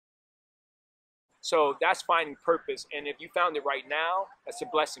So that's finding purpose. And if you found it right now, that's a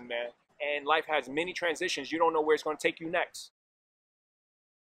blessing, man. And life has many transitions. You don't know where it's going to take you next.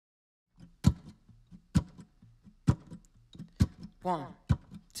 One,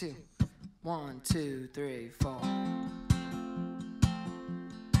 two, 1, 2, 3, 4.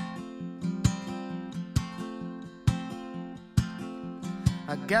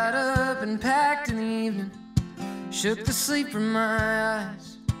 I got up and packed in the evening, shook the sleep from my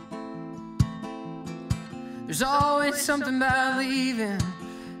eyes. There's always something about leaving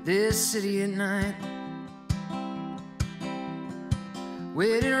this city at night.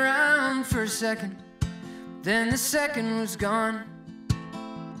 Waited around for a second, then the second was gone.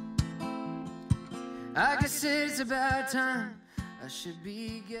 I guess it's about time I should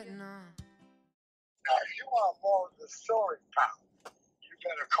be getting on. Now, if you want more of the story, pal, you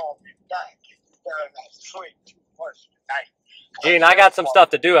better call me back. You better not sleep too much tonight. Gene, I got some stuff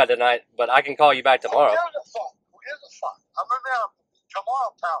to do tonight, but I can call you back tomorrow. Here's the fun. I'm around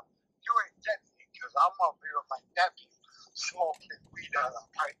tomorrow, pal. You ain't getting me because I'm going to be with my nephew smoking weed out of a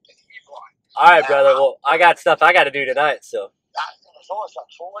pipe that he bought. All right, brother. Well, I got stuff I got to do tonight, so. So what's up?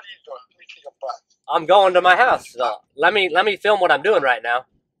 So what are you doing? Let me take a breath. I'm going to my house. So let me film what I'm doing right now,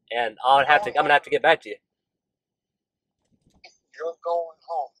 and I'm gonna have to get back to you. You're going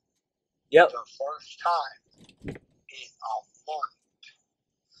home. Yep. The first time in a month.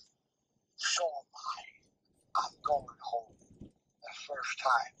 So am I. I'm going home. The first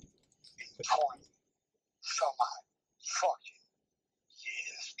time in 20 some odd fucking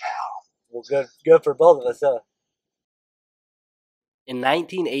years, pal. Well, good for both of us, huh? In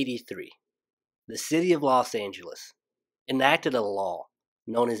 1983, the city of Los Angeles enacted a law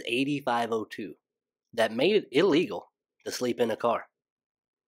known as 8502 that made it illegal to sleep in a car.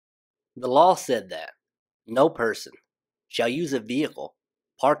 The law said that no person shall use a vehicle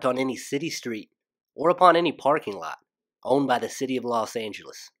parked on any city street or upon any parking lot owned by the city of Los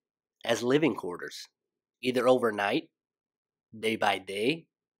Angeles as living quarters, either overnight, day by day,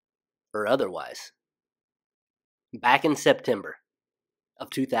 or otherwise. Back in September of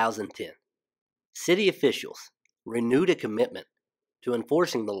 2010, city officials renewed a commitment to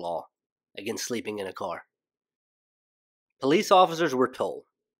enforcing the law against sleeping in a car. Police officers were told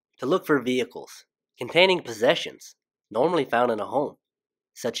to look for vehicles containing possessions normally found in a home,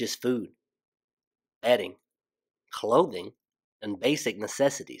 such as food, bedding, clothing, and basic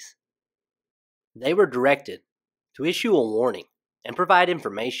necessities. They were directed to issue a warning and provide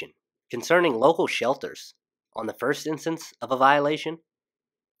information concerning local shelters on the first instance of a violation,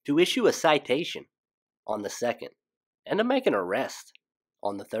 to issue a citation on the second, and to make an arrest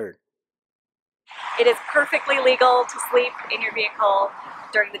on the third. It is perfectly legal to sleep in your vehicle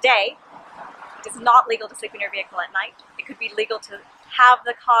during the day. It is not legal to sleep in your vehicle at night. It could be legal to have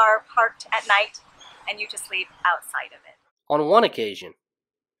the car parked at night and you to sleep outside of it. On one occasion,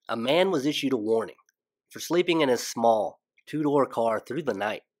 a man was issued a warning for sleeping in his small two-door car through the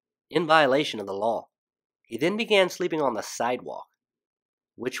night, in violation of the law. He then began sleeping on the sidewalk,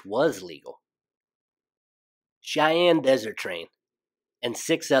 which was legal. Cheyenne Desert Train and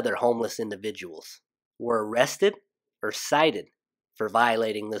 6 other homeless individuals were arrested or cited for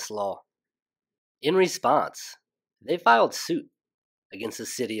violating this law. In response, they filed suit against the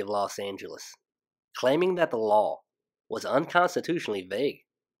city of Los Angeles, claiming that the law was unconstitutionally vague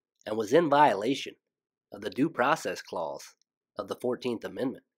and was in violation of the Due Process Clause of the 14th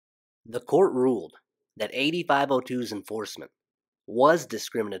Amendment. The court ruled that 8502's enforcement was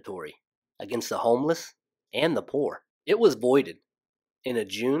discriminatory against the homeless and the poor. It was voided in a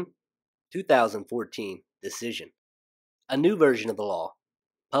June 2014 decision. A new version of the law,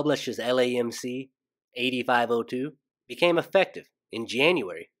 published as LAMC 8502, became effective in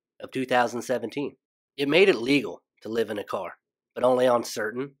January of 2017. It made it legal to live in a car, but only on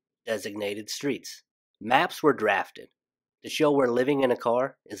certain designated streets. Maps were drafted to show where living in a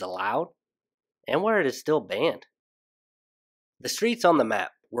car is allowed and where it is still banned. The streets on the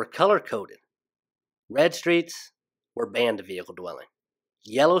map were color-coded. Red streets were banned to vehicle dwelling.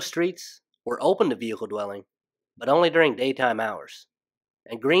 Yellow streets were open to vehicle dwelling, but only during daytime hours.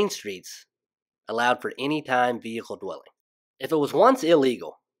 And green streets allowed for anytime vehicle dwelling. If it was once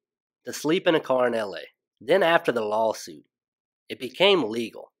illegal to sleep in a car in LA, then after the lawsuit, it became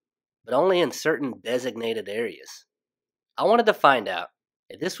legal, but only in certain designated areas. I wanted to find out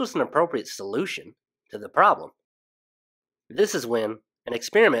if this was an appropriate solution to the problem. This is when an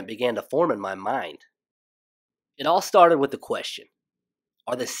experiment began to form in my mind. It all started with the question,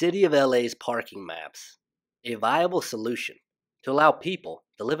 are the city of LA's parking maps a viable solution to allow people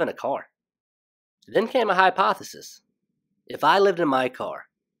to live in a car? Then came a hypothesis. If I lived in my car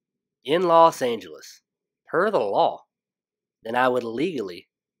in Los Angeles, per the law, then I would legally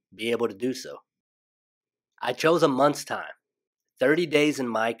be able to do so. I chose a month's time, 30 days in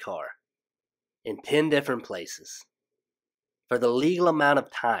my car, in 10 different places. For the legal amount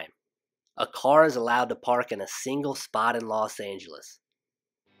of time a car is allowed to park in a single spot in Los Angeles.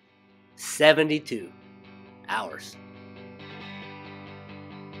 72 hours.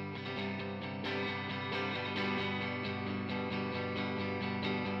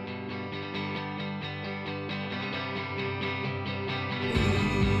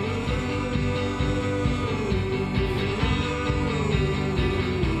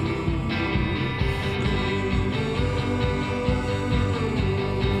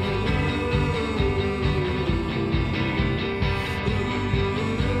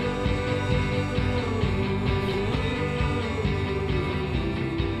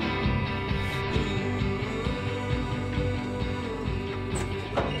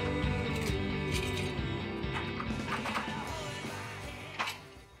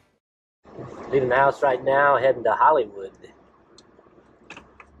 Leaving the house right now, heading to Hollywood.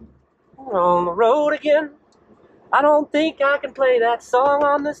 On the road again. I don't think I can play that song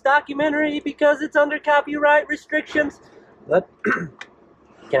on this documentary because it's under copyright restrictions. But,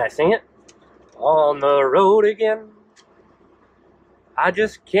 can I sing it? On the road again. I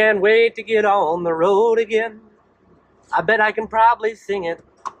just can't wait to get on the road again. I bet I can probably sing it,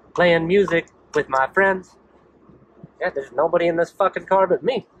 playing music with my friends. Yeah, there's nobody in this fucking car but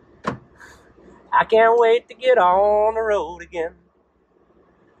me. I can't wait to get on the road again.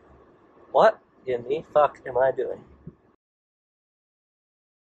 What in the fuck am I doing?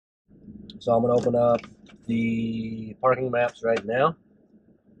 So I'm going to open up the parking maps right now.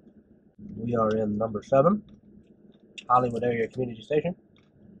 We are in number 7, Hollywood Area Community Station.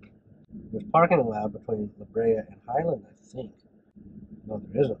 There's parking allowed between La Brea and Highland, I think. No,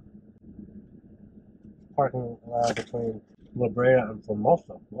 there isn't. Parking allowed between La Brea and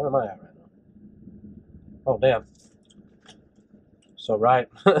Formosa. Where am I at right now? Oh, damn. So, right.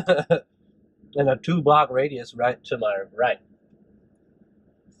 In a 2-block radius right to my right.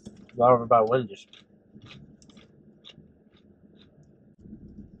 Not over by Wendy's.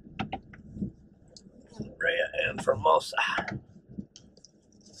 La Brea and Formosa.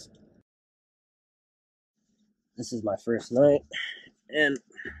 This is my first night, and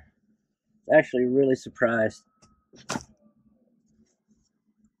actually really surprised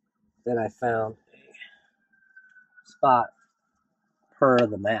that I found a spot per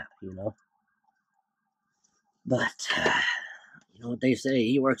the map, you know. But, you know what they say,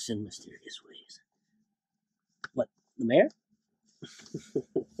 he works in mysterious ways. What, the mayor?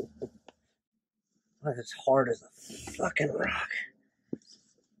 It's hard as a fucking rock.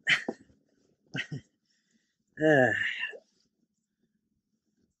 Oh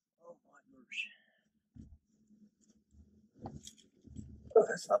my gosh. Oh,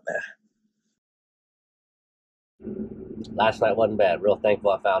 that's not bad. Last night wasn't bad. Real thankful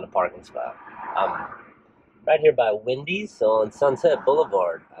I found a parking spot. Right here by Wendy's on Sunset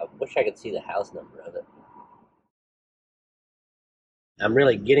Boulevard. I wish I could see the house number of it. I'm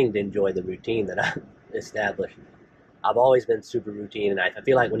really getting to enjoy the routine that I've established. I've always been super routine, and I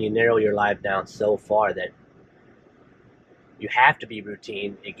feel like when you narrow your life down so far that you have to be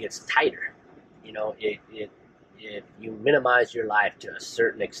routine, it gets tighter. You know, if you minimize your life to a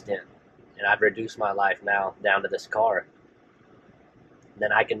certain extent, and I've reduced my life now down to this car,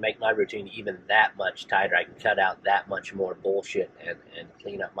 then I can make my routine even that much tighter. I can cut out that much more bullshit and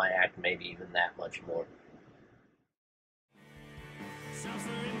clean up my act maybe even that much more.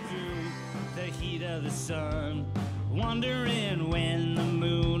 Suffering through the heat of the sun, wondering when the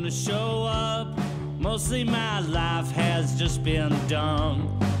moon will show up. Mostly my life has just been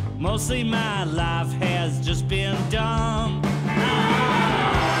dumb. Mostly my life has just been dumb.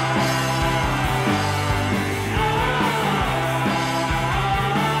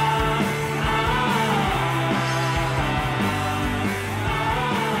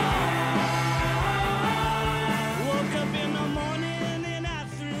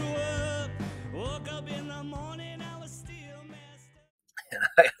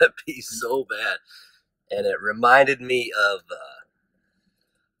 I gotta pee so bad. And it reminded me of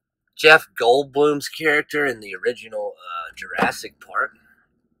Jeff Goldblum's character in the original Jurassic Park.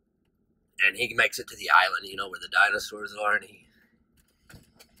 And he makes it to the island, you know, where the dinosaurs are. And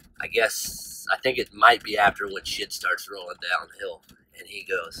I think it might be after when shit starts rolling downhill. And he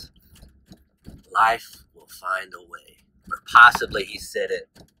goes, life will find a way. Or possibly he said it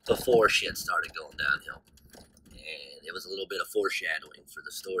before shit started going downhill. And it was a little bit of foreshadowing for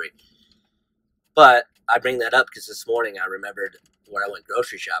the story. But I bring that up because this morning I remembered where I went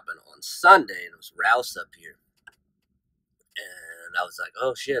grocery shopping on Sunday, and it was Rouse up here. And I was like,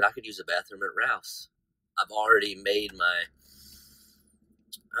 oh shit, I could use a bathroom at Rouse. I've already made my,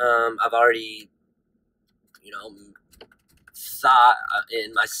 thought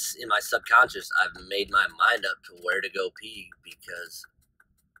in my subconscious, I've made my mind up to where to go pee because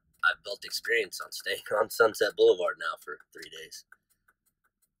I've built experience on staying on Sunset Boulevard now for 3 days.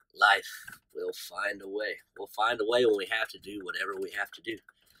 Life will find a way. We'll find a way when we have to do whatever we have to do.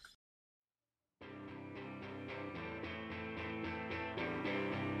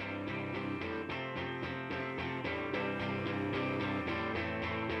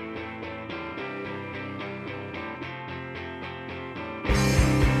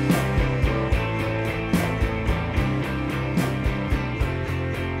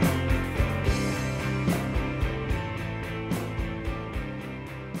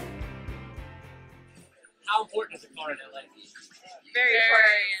 How important is a car in LA? Very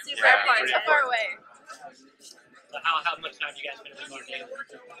important. Super important. So far away. How much time do you guys spend in the car daily?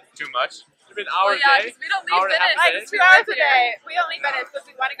 Too much. It's been hours yeah, a day. we don't Hour leave and a half Venice. a day. Like 2 hours a day. We don't leave Venice because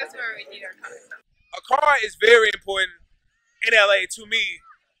we want to go somewhere we need our car. A car is very important in LA to me,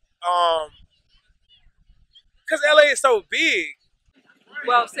 because LA is so big.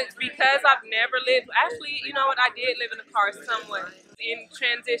 Well, because I've never lived, actually, you know what, I did live in a car somewhat. In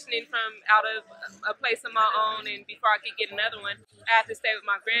transitioning from out of a place of my own and before I could get another one, I had to stay with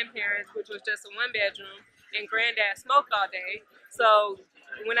my grandparents, which was just a 1-bedroom, and granddad smoked all day. So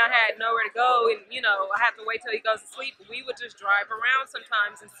when I had nowhere to go and, I had to wait till he goes to sleep, we would just drive around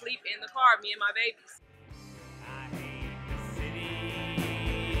sometimes and sleep in the car, me and my babies. I hate the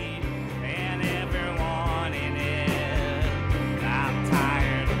city and everyone in it. I'm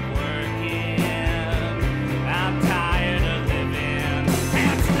tired of working. I'm tired of living.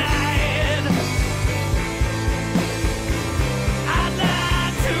 And tonight, I'd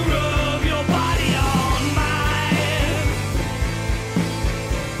like to rub your body on mine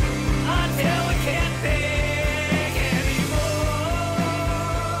until we can't think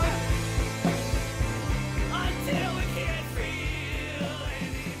anymore. Until we can't feel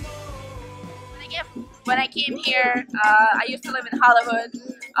anymore. When I came here, I used to live in Hollywood,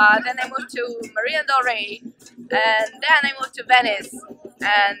 then I moved to Marina del Rey, and then I moved to Venice.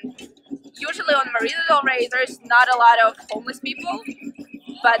 And usually on Marina del Rey, there's not a lot of homeless people,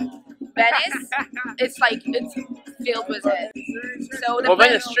 but Venice, it's filled with it. So the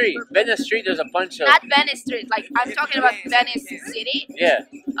Venice Street, there's a bunch of... Not Venice Street, like I'm talking about Venice City. Yeah.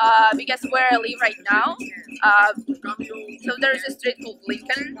 Because where I live right now, so there's a street called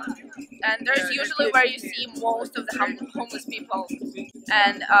Lincoln, and there's usually where you see most of the homeless people.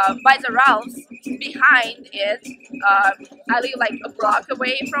 And by the Ralphs, behind it, I live like a block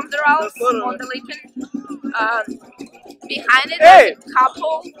away from the Ralphs on the Lincoln. Behind it, there's a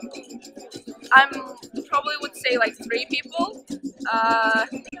couple. Probably would say like 3 people.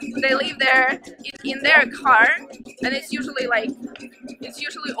 They live there in their car, and it's usually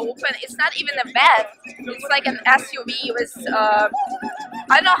open. It's not even a bed. It's like an SUV with I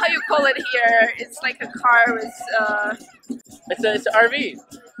don't know how you call it here. It's like a car with It's an RV.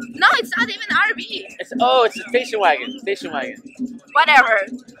 No, it's not even RV. It's a station wagon. Whatever.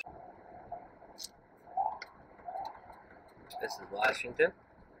 This is Washington.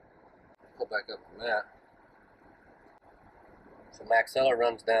 Go back up from that. So Maxella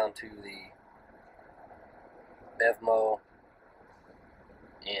runs down to the Bevmo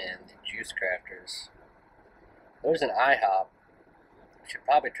and the Juice Crafters. There's an IHOP. We should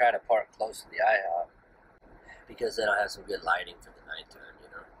probably try to park close to the IHOP because that'll have some good lighting for the nighttime,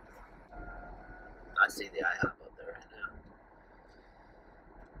 I see the IHOP up there right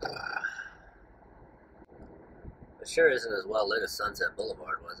now. It sure isn't as well lit as Sunset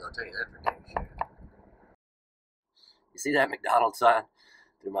Boulevard was, I'll tell you that for dang sure. You see that McDonald's sign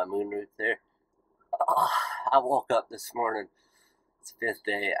through my moonroof there? Oh, I woke up this morning, it's the 5th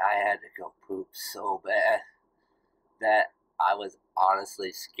day, I had to go poop so bad that I was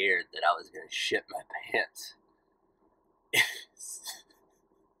honestly scared that I was going to shit my pants.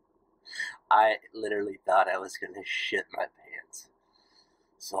 I literally thought I was going to shit my pants.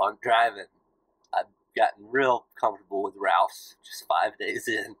 So I'm driving. I've gotten real comfortable with Ralph's just 5 days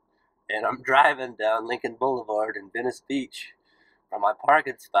in. And I'm driving down Lincoln Boulevard in Venice Beach from my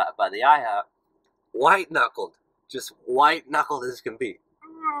parking spot by the IHOP. White-knuckled. Just white-knuckled as can be.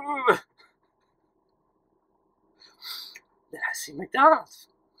 Then I see McDonald's.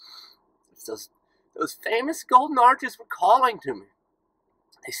 Those famous golden arches were calling to me.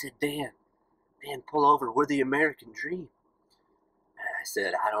 They said, Dan, pull over. We're the American dream. And I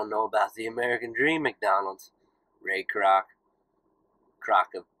said, I don't know about the American dream, McDonald's. Ray Kroc,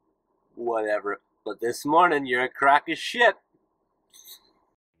 crock of whatever. But this morning, you're a crock of shit.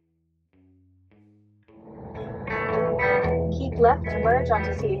 Keep left to merge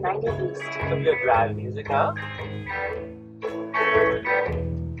onto C90 East. Some good driving music, huh?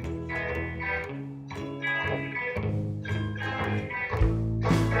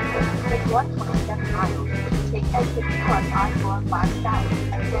 Take 127 miles. Take exit 2 on I-405 South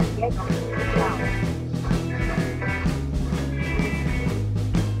and San Diego South.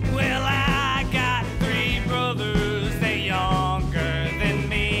 Well, I got 3 brothers, they're younger than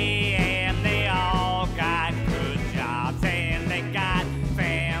me, and they all got good jobs, and they got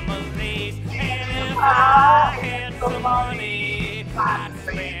families, and if I had some money, I'd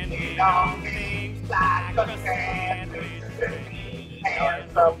spend it on things like a sandwich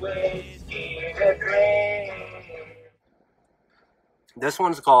and some whiskey to drink. This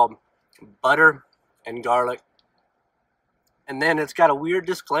one's called Butter and Garlic. And then it's got a weird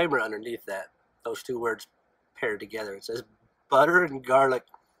disclaimer underneath that. Those 2 words paired together. It says butter and garlic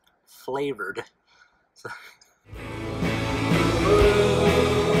flavored. So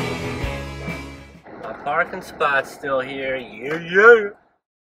my parking spot's still here. Yeah.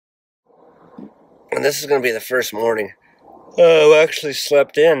 And this is going to be the first morning I actually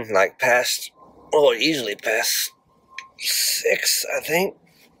slept in like easily past 6, I think.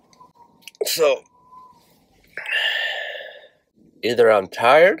 So either I'm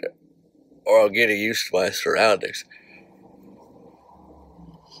tired or I'm getting used to my surroundings.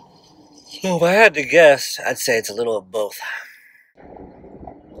 So if I had to guess, I'd say it's a little of both.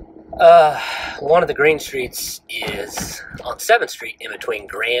 One of the green streets is on 7th Street in between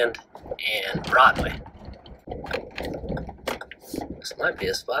Grand and Broadway. This might be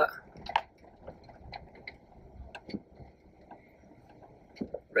a spot.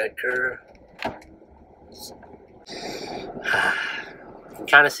 Red curve. You can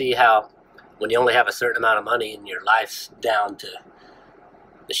kind of see how when you only have a certain amount of money and your life's down to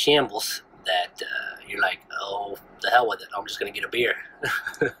the shambles that you're like, oh, the hell with it. I'm just going to get a beer.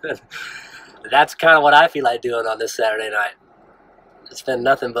 That's kind of what I feel like doing on this Saturday night. It's been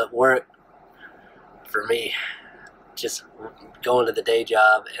nothing but work for me. Just going to the day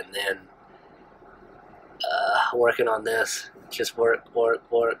job and then working on this. Just work. Where's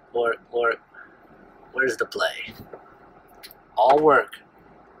the play? All work.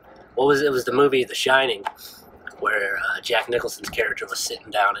 What was it? It was the movie The Shining, where Jack Nicholson's character was sitting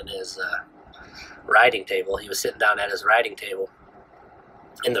down at his writing table. He was sitting down at his writing table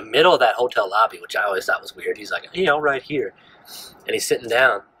in the middle of that hotel lobby, which I always thought was weird. He's like, right here. And he's sitting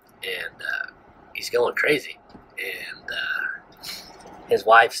down, and he's going crazy. And his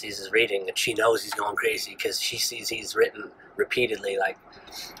wife sees his reading, and she knows he's going crazy because she sees he's written repeatedly, like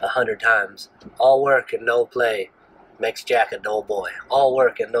 100 times. All work and no play makes Jack a dull boy. All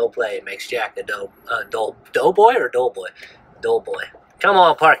work and no play makes Jack a dull boy or dull boy? Dull boy. Come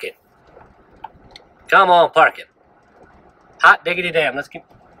on, park it. Come on, park it. Hot diggity damn. Let's keep.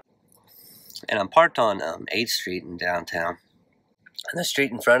 And I'm parked on 8th Street in downtown. And the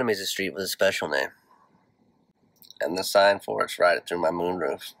street in front of me is a street with a special name. And the sign for it's right through my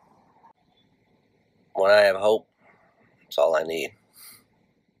moonroof. When I have hope, that's all I need.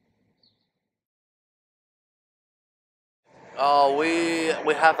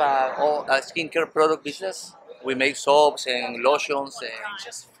 We have a skincare product business. We make soaps and lotions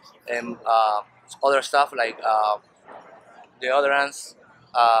and other stuff like deodorants.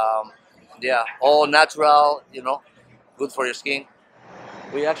 Yeah, all natural. Good for your skin.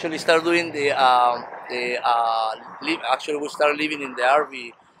 We actually start doing actually we start living in the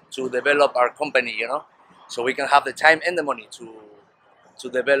RV to develop our company. So we can have the time and the money to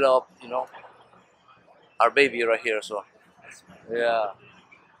develop. Our baby right here. So. Yeah.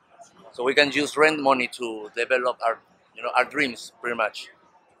 So we can use rent money to develop our dreams, pretty much.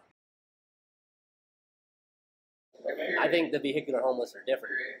 I think the vehicular homeless are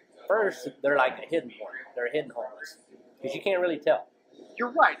different. First, they're like a hidden one. They're a hidden homeless because you can't really tell.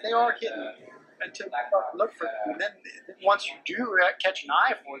 You're right. They are hidden until you look for them, and then once you do catch an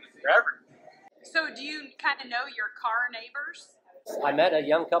eye for them, they're everywhere. So, do you kind of know your car neighbors? I met a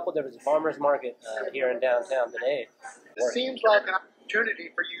young couple. There was a farmer's market here in downtown today. It seems like an opportunity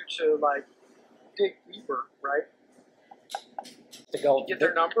for you to dig deeper, right? To go get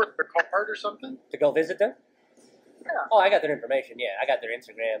their number, their card, or something. To go visit them. Yeah. Oh, I got their information. Yeah, I got their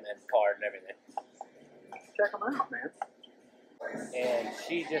Instagram and card and everything. Check them out, man. And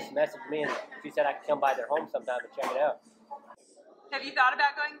she just messaged me and she said I could come by their home sometime to check it out. Have you thought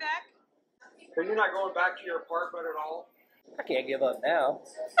about going back? So you're not going back to your apartment at all? I can't give up now.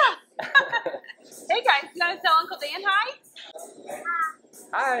 Hey guys, you guys tell Uncle Dan hi?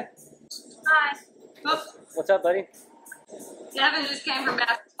 Hi. Hi. What's up, buddy? Devin just came from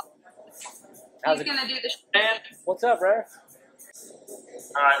basketball. How's He's it? gonna do the What's up, bro?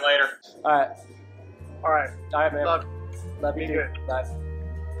 All right, later. All right. All right. All right, man. Love Be you too. good. Bye.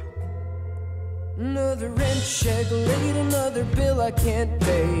 Another rent check late, another bill I can't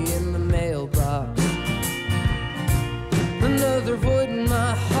pay in the mailbox. Another void in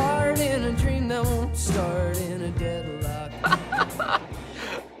my heart and a dream that won't start in a deadlock.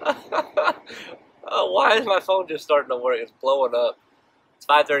 Oh, why is my phone just starting to work? It's blowing up. It's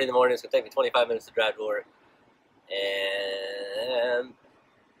 5:30 in the morning. It's gonna take me 25 minutes to drive to work, and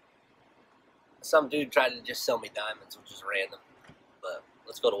some dude tried to just sell me diamonds, which is random. But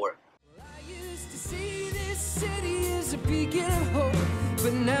let's go to work. Used to see this city as a beacon of hope,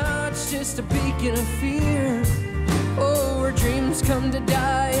 but now it's just a beacon of fear. Oh, where dreams come to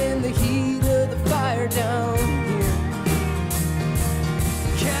die in the heat of the fire down here.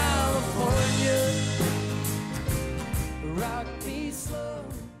 California, rock me slow.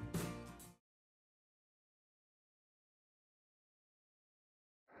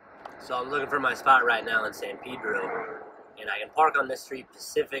 So I'm looking for my spot right now in San Pedro, and I can park on this street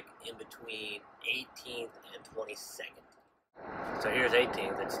Pacific in between 18th and 22nd. So here's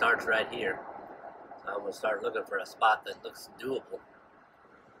 18th. It starts right here. So I'm going to start looking for a spot that looks doable.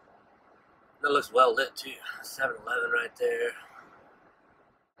 That looks well lit too. 7-Eleven right there.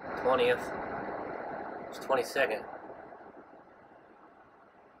 20th. It's 22nd.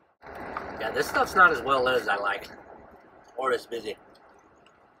 Yeah, this stuff's not as well lit as I like, or as busy.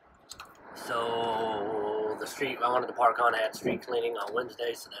 So the street I wanted to park on had street cleaning on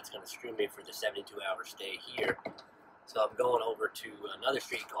Wednesday, so that's going to screw me for the 72-hour stay here. So I'm going over to another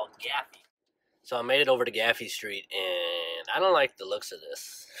street called Gaffey. So I made it over to Gaffey Street, and I don't like the looks of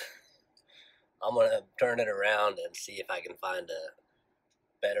this. I'm going to turn it around and see if I can find a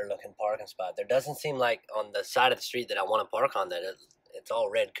better looking parking spot. There doesn't seem like on the side of the street that I want to park on that it's all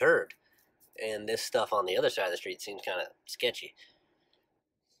red curved. And this stuff on the other side of the street seems kind of sketchy.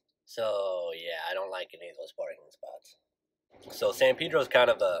 So yeah, I don't like any of those parking spots. So San Pedro's kind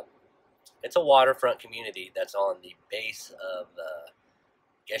of it's a waterfront community that's on the base of, I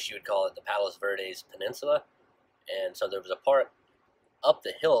guess you would call it the Palos Verdes Peninsula. And so there was a part up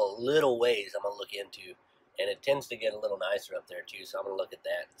the hill a little ways I'm going to look into. And it tends to get a little nicer up there too, so I'm going to look at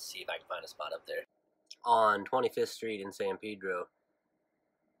that and see if I can find a spot up there. On 25th Street in San Pedro,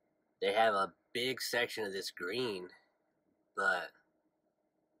 they have a big section of this green, but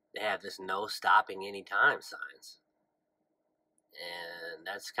they have this no stopping anytime signs. And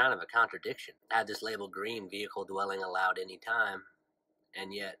that's kind of a contradiction. Have this label green, vehicle dwelling allowed anytime,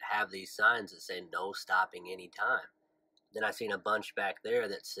 and yet have these signs that say no stopping anytime. Then I seen a bunch back there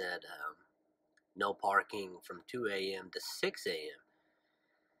that said no parking from 2 a.m. to 6 a.m.,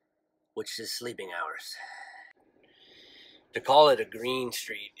 which is sleeping hours. To call it a green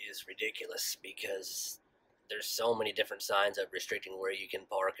street is ridiculous because there's so many different signs up restricting where you can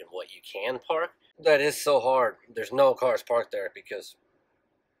park and what you can park. That is so hard. There's no cars parked there because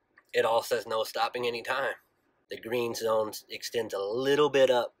it all says no stopping anytime. The green zone extends a little bit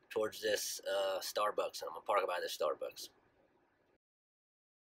up towards this Starbucks, and I'm going to park by this Starbucks.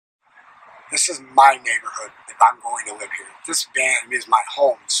 This is my neighborhood if I'm going to live here. If this van is my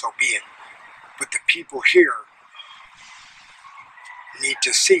home, so be it. But the people here need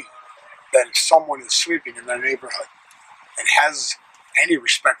to see that if someone is sleeping in their neighborhood and has any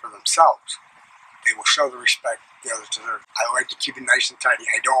respect for themselves, they will show the respect the others deserve. I like to keep it nice and tidy.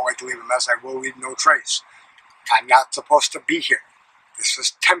 I don't like to leave a mess. I will leave no trace. I'm not supposed to be here. This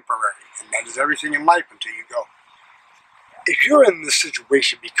is temporary, and that is everything in life until you go. If you're in this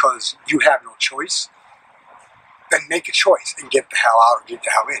situation because you have no choice, then make a choice and get the hell out or get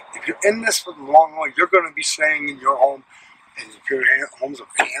the hell in. If you're in this for the long haul, you're going to be staying in your home, and if your home's a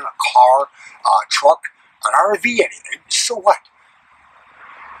van, a car, a truck, an RV, anything, so what?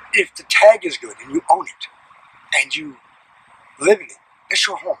 If the tag is good and you own it and you live in it, it's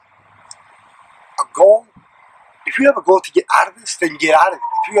your home. A goal, if you have a goal to get out of this, then get out of it.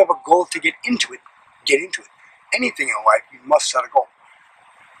 If you have a goal to get into it, get into it. Anything in life, you must set a goal.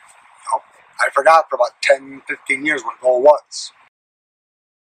 You know, I forgot for about 10, 15 years what a goal was.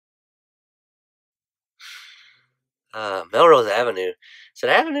 Melrose Avenue. Is it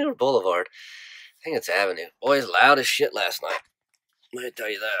Avenue or Boulevard? I think it's Avenue. Boy, it's loud as shit last night. Let me tell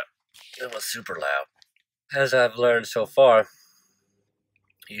you that. It was super loud. As I've learned so far,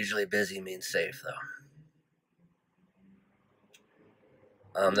 usually busy means safe, though.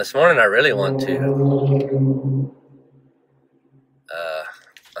 This morning I really want to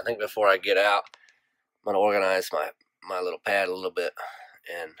I think before I get out, I'm going to organize my little pad a little bit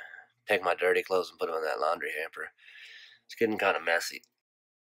and take my dirty clothes and put them in that laundry hamper. It's getting kind of messy.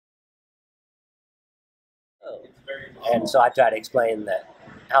 And so I try to explain that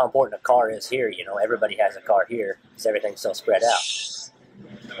how important a car is here. You know, everybody has a car here because everything's so spread out.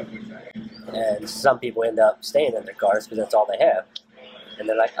 And some people end up staying in their cars because that's all they have. And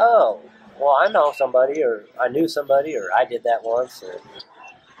they're like, oh, well, I know somebody, or I knew somebody, or I did that once, or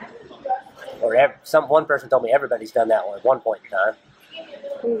one person told me everybody's done that one at one point in time.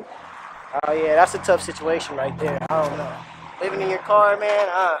 Oh yeah, that's a tough situation right there. I don't know. Living in your car, man,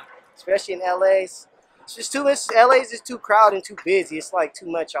 especially in LA, it's just too much. LA is just too crowded and too busy. It's like too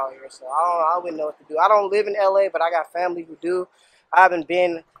much out here. So I wouldn't know what to do. I don't live in LA, but I got family who do. I haven't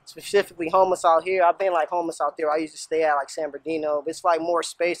been specifically homeless out here. I've been like homeless out there. I used to stay at like San Bernardino. But it's like more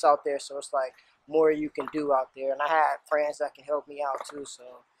space out there, so it's like more you can do out there. And I have friends that can help me out too. So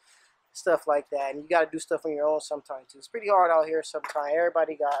stuff like that. And you got to do stuff on your own sometimes too. It's pretty hard out here sometimes.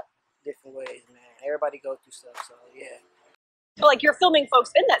 Everybody got different ways, man. Everybody go through stuff. So yeah. Like, you're filming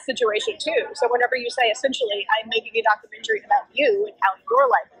folks in that situation too. So whenever you say, essentially, I'm making a documentary about you and how your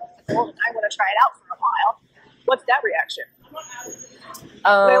life is unfold, and I want to try it out for a while, what's that reaction?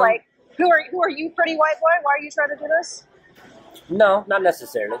 They're like, who are you, pretty white boy? Why are you trying to do this? No, not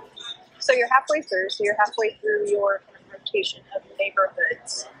necessarily. So you're halfway through. So you're halfway through your rotation of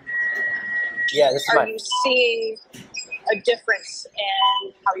neighborhoods. Yeah, this is Are you seeing a difference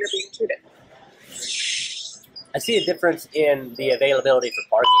in how you're being treated? I see a difference in the availability for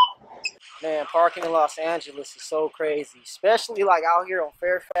parking. Man, parking in Los Angeles is so crazy, especially like out here on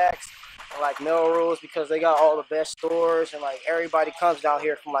Fairfax and like Melrose, because they got all the best stores and like everybody comes down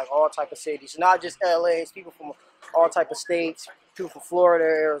here from like all type of cities, not just LA. It's people from all type of states, people from Florida,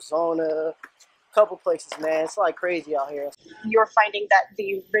 Arizona, a couple places, man. It's like crazy out here. You're finding that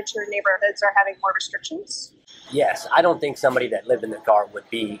the richer neighborhoods are having more restrictions? Yes, I don't think somebody that lived in their car would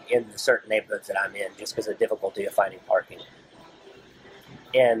be in the certain neighborhoods that I'm in just because of the difficulty of finding parking.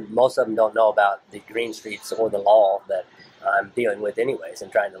 And most of them don't know about the green streets or the law that I'm dealing with anyways and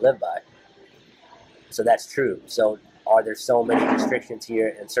trying to live by. So that's true. So are there so many restrictions here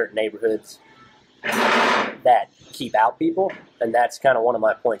in certain neighborhoods that keep out people? And that's kind of one of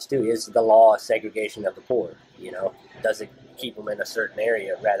my points too, is the law of segregation of the poor, you know? Does it keep them in a certain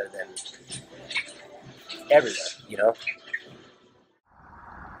area rather than everywhere, you know?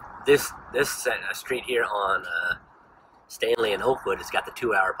 This street here on Stanley and Oakwood has got the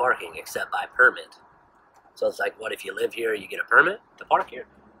 2-hour parking except by permit. So it's like, what if you live here, you get a permit to park here?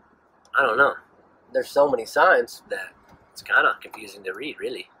 I don't know. There's so many signs that it's kind of confusing to read,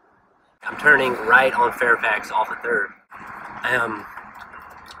 really. I'm turning right on Fairfax off of 3rd.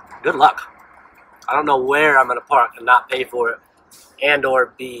 Good luck. I don't know where I'm going to park and not pay for it, and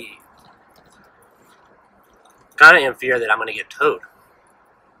or be kind of in fear that I'm going to get towed.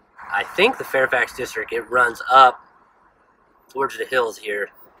 I think the Fairfax district, it runs up towards the hills here,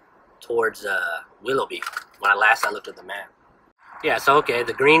 towards Willoughby, when last I looked at the map. Yeah, so okay,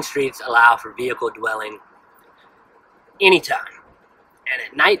 the green streets allow for vehicle dwelling anytime. And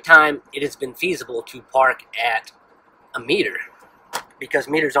at nighttime, it has been feasible to park at a meter because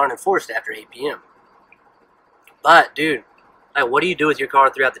meters aren't enforced after 8 p.m. But, dude, like, what do you do with your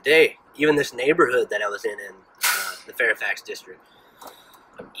car throughout the day? Even this neighborhood that I was in the Fairfax district,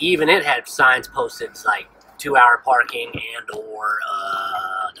 even it had signs posted like 2-hour parking and or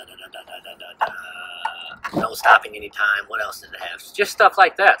no stopping anytime. What else did it have? Just stuff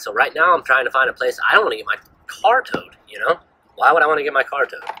like that. So right now I'm trying to find a place. I don't want to get my car towed, you know? Why would I want to get my car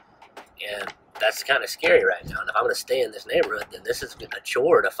towed? And that's kind of scary right now. And if I'm going to stay in this neighborhood, then this is a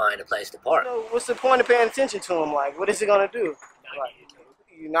chore to find a place to park. You know, what's the point of paying attention to them? Like, what is it going to do? Like,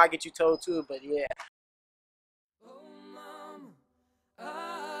 you not get you towed too, but yeah.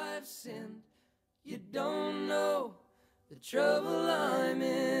 I've sinned. You don't know the trouble I'm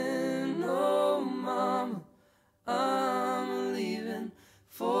in. Oh, mama, I'm leaving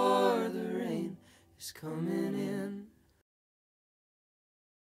for the rain is coming in.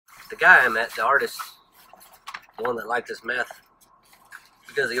 The guy I met, the artist, the one that liked this meth,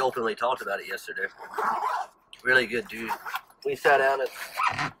 because he openly talked about it yesterday. Really good dude. We sat down and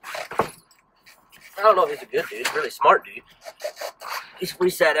I don't know if he's a good dude, really smart dude.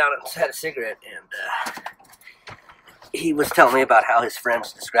 We sat down and had a cigarette, and he was telling me about how his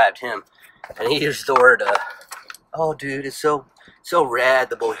friends described him, and he used the word, oh dude, it's so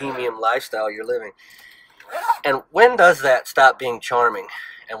rad, the bohemian lifestyle you're living. And when does that stop being charming,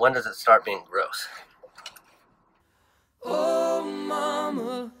 and when does it start being gross? Oh,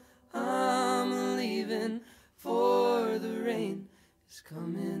 mama, I'm leaving for the rain is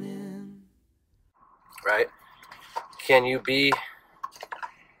coming in. Right? Can you be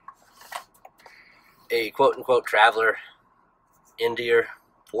a quote-unquote traveler into your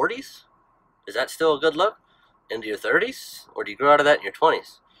 40s? Is that still a good look? Into your 30s? Or do you grow out of that in your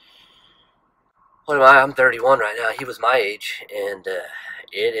 20s? What am I? I'm 31 right now. He was my age, and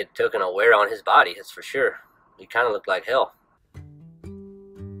it had taken a wear on his body, that's for sure. He kind of looked like hell.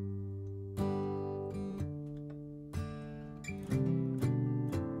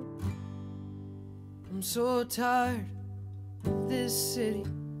 I'm so tired of this city.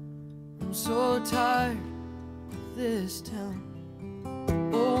 I'm so tired of this town.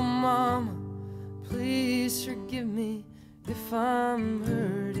 Oh, mama, please forgive me if I'm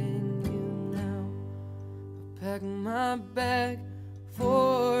hurting you now. I'll pack my bag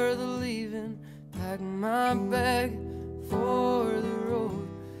for the leaving, pack my bag for the road,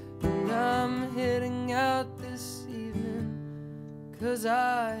 and I'm heading out this evening, 'cause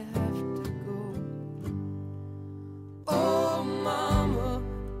I have to go. Oh, mama,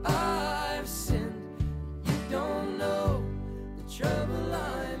 I've sinned. You don't know the trouble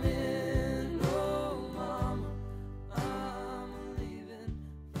I'm in. Oh, mama, I'm leaving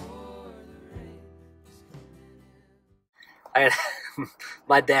for the rain.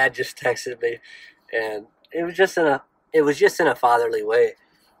 My dad just texted me, and it was just in a fatherly way,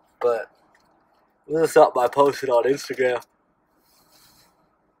 but this is something I posted on Instagram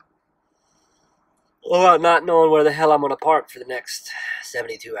about not knowing where the hell I'm going to park for the next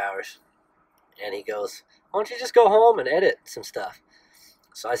 72 hours. And he goes, why don't you just go home and edit some stuff?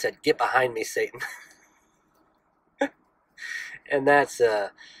 So I said, get behind me, Satan. And that's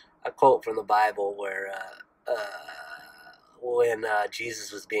a quote from the Bible where when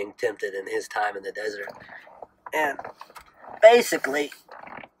Jesus was being tempted in his time in the desert. And basically,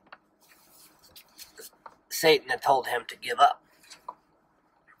 Satan had told him to give up.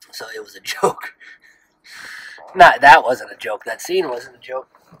 So it was a joke. That wasn't a joke. That scene wasn't a joke.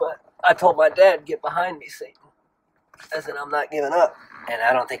 But I told my dad, get behind me, Satan. I said, I'm not giving up. And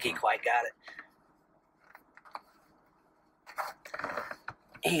I don't think he quite got it.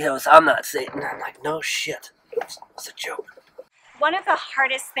 He goes, I'm not Satan. I'm like, no shit. It's a joke. One of the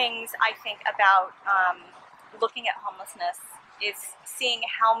hardest things I think about looking at homelessness is seeing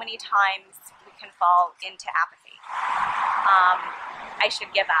how many times we can fall into apathy. I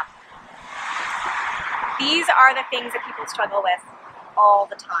should give up. These are the things that people struggle with all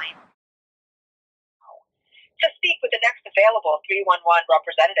the time. To speak with the next available 311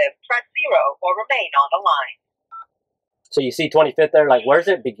 representative, press 0 or remain on the line. So you see 25th there, like, where's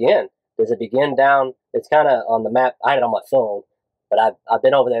it begin? Does it begin down? It's kind of on the map. I had it on my phone, but I've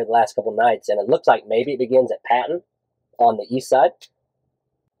been over there the last couple nights, and it looks like maybe it begins at Patton on the east side.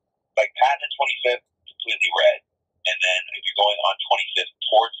 Like Patton and 25th, completely red. And then if you're going on 25th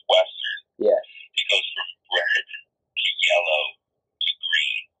towards Western, yeah, it goes from red to yellow to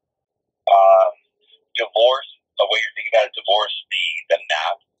green. Divorce, the way you're thinking about it, divorce the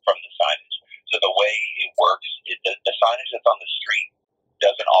map from the signage. So the way it works, the signage that's on the street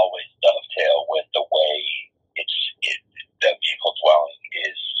doesn't always dovetail with the way the vehicle dwelling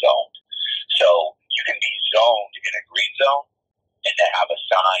is zoned. So you can be zoned in a green zone and then have a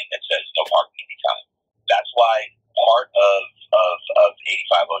sign that says no parking anytime. That's why part of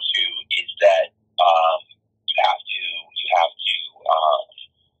 8502 is that you have to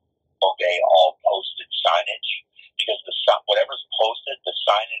obey all posted signage, because whatever's posted, the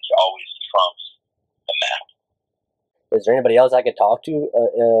signage always trumps the map. Is there anybody else I could talk to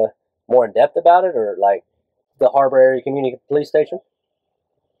more in depth about it, or like the Harbor Area Community Police Station?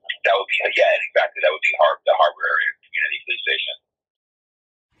 That would be, yeah, exactly. That would be the Harbor Area Community Police Station.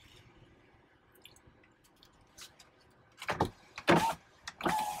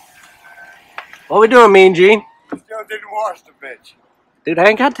 What we doing, Mean Gene? Still didn't wash the bitch. Dude, I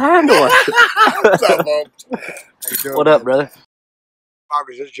ain't got time to watch it. What's up, Mom? What up, brother?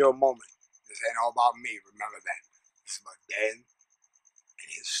 Marcus, this is your moment. This ain't all about me. Remember that. This is about Dan and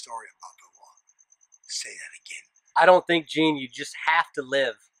his story about the law. Say that again. I don't think, Gene, you just have to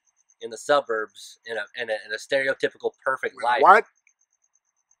live in the suburbs in a stereotypical perfect life. What?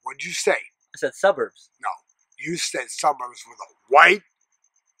 What'd you say? I said suburbs. No, you said suburbs with a white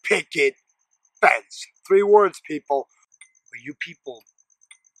picket fence. 3 words, people. But you people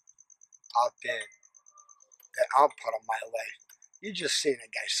out there that aren't part of my life, you're just seeing a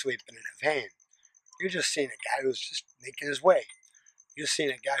guy sweeping in a van. You're just seeing a guy who's just making his way. You're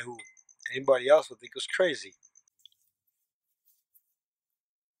seeing a guy who anybody else would think was crazy.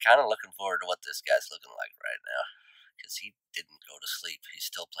 Kind of looking forward to what this guy's looking like right now, because he didn't go to sleep. He's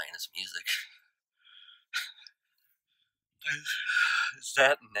still playing his music. Is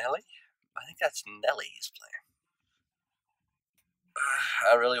that Nelly? I think that's Nelly he's playing.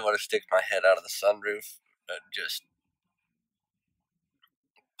 I really want to stick my head out of the sunroof and just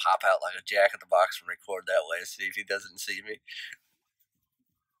pop out like a jack-in-the-box and record that way, see if he doesn't see me.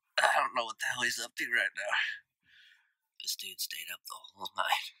 I don't know what the hell he's up to right now. This dude stayed up the whole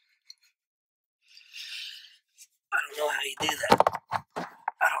night. I don't know how you do that.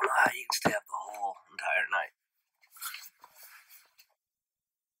 I don't know how you can stay up the whole entire night.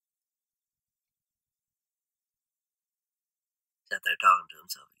 He's out there talking to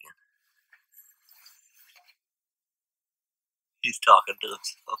himself again. He's talking to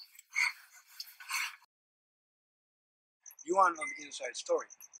himself. You want to know the inside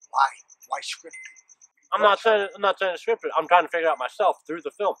story? Why? Why script it? I'm not saying it's scripted. I'm trying to figure out myself through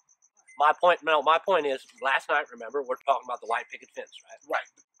the film. My point is, last night, remember, we're talking about the white picket fence, right? Right.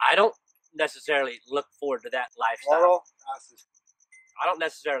 I don't necessarily look forward to that lifestyle. Moral? I don't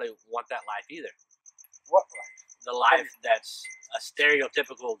necessarily want that life either. What life? The life that's a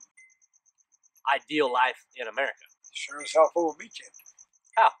stereotypical, ideal life in America. Sure as hell fool with me, kid.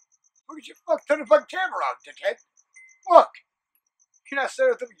 How? Look at your turn the fucking camera on, dickhead. Look. You're not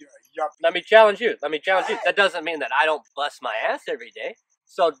stereotypical. Let me challenge you. That doesn't mean that I don't bust my ass every day.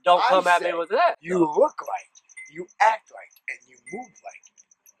 So don't come at me with that. You look like, you act like, and you move like,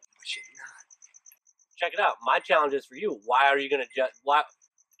 but you're not. Check it out. My challenge is for you. Why are you going to judge? Why?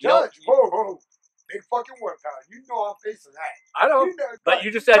 Judge? Whoa. Big fucking word, pal. You know I'm facing that. I know. You know, but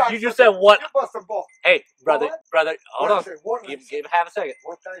you just said what? You busting balls. Hey, brother, hold on. What Give half a second.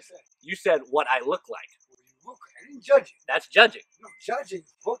 What did I say? You said what I look like. Look, I didn't judge you. That's judging. No, judging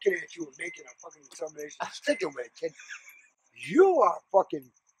is looking at you and making a fucking determination. Sticking with it, kid. You are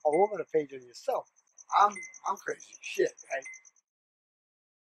fucking all over the page of yourself. I'm crazy shit, right?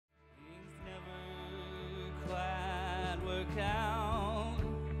 Things never quite work out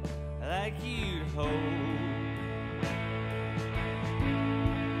like you'd hope.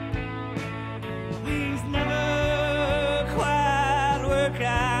 Things never quite work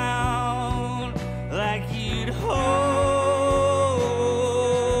out like you'd hope.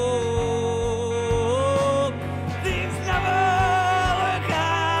 Things never work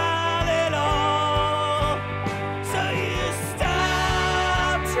out at all, so you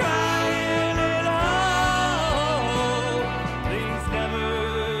stop trying at all. Things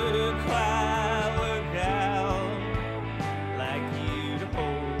never quite work out like you'd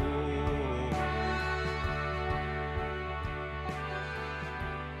hope.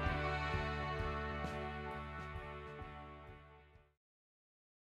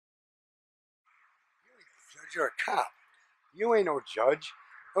 Judge, you're a cop. You ain't no judge.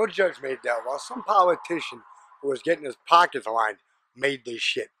 No judge made that law. Some politician who was getting his pockets lined made this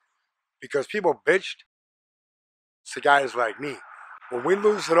shit. Because people bitched to guys like me. When we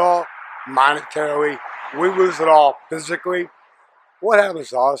lose it all monetarily, we lose it all physically, what happens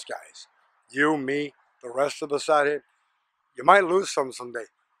to us guys? You, me, the rest of us out here? You might lose some someday.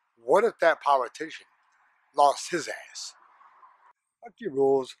 What if that politician lost his ass? Fuck your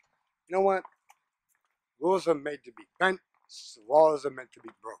rules. You know what? Rules are made to be bent. Laws are meant to be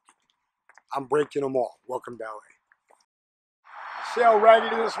broken. I'm breaking them all. Welcome to LA. See how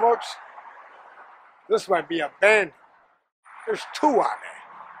raggedy this looks? This might be a band. There's 2 on there.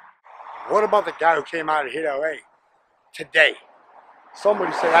 What about the guy who came out of Hit LA today?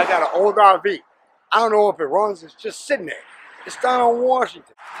 Somebody said, I got an old RV. I don't know if it runs. It's just sitting there. It's down on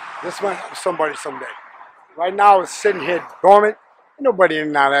Washington. This might help somebody someday. Right now, it's sitting here dormant. Ain't nobody in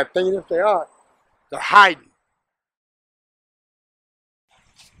and out of that thing. And if they are, they're hiding.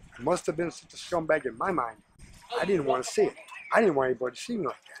 It must have been such a scumbag in my mind. I didn't want to see it. I didn't want anybody to see me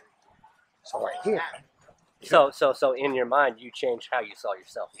like that. So I hid. So in your mind, you changed how you saw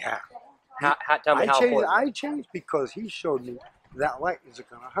yourself. Yeah. Tell me how important. I changed because he showed me that light isn't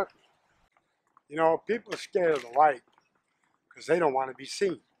going to hurt me. You know, people are scared of the light because they don't want to be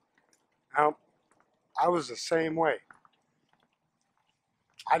seen. Now, I was the same way.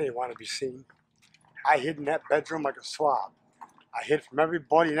 I didn't want to be seen. I hid in that bedroom like a slob. I hid from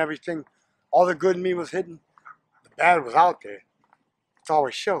everybody and everything. All the good in me was hidden. The bad was out there. It's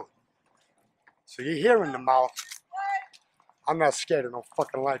always showed. So you hear in the mouth, I'm not scared of no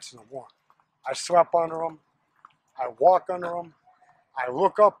fucking lights no more. I slept under them. I walk under them. I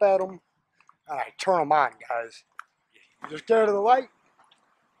look up at them. And I turn them on, guys. You're scared of the light?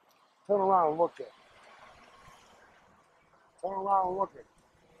 Turn around and look at it. Turn around and look at it.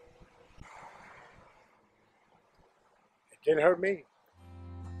 It didn't hurt me.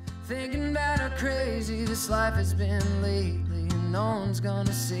 Thinking about how crazy this life has been lately. No one's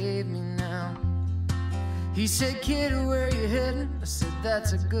gonna save me now. He said, kid, where you heading? I said,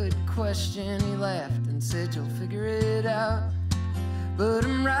 that's a good question. He laughed and said, you'll figure it out. But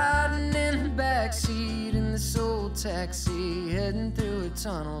I'm riding in the backseat in this old taxi, heading through a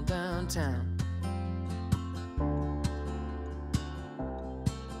tunnel downtown.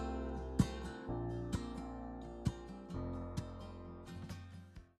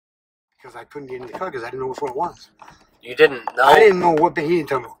 Because I couldn't get in the car because I didn't know which one it was. You didn't know? I didn't know what he didn't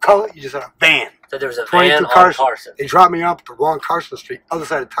tell me what color. You just had a van. So there was a 22 van cars. on Carson. They dropped me off at the wrong Carson Street, other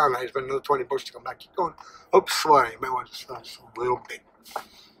side of town. I had to spend another 20 bucks to come back. Keep going. Oops, sorry. I want just a little bit.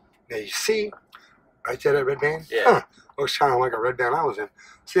 Now you see, right there, that red van? Yeah. Huh. It was kind of like a red van I was in.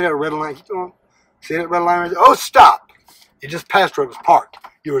 See that red line? Keep going. See that red line right there? Oh, stop. You just passed where it was parked.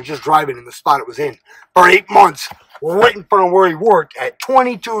 You were just driving in the spot it was in for 8 months, right in front of where he worked at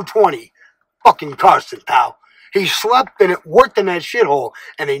 2220 fucking Carson, pal. He slept in it, worked in that shithole,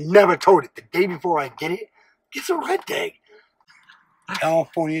 and they never towed it. The day before I get it, it's a red tag.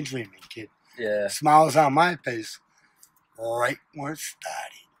 California dreaming, kid. Yeah. Smiles on my face, right where it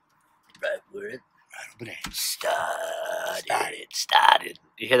started. Right where it over there. Started.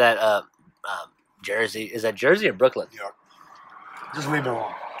 You hear that? Jersey. Is that Jersey or Brooklyn? Yeah. Just leave it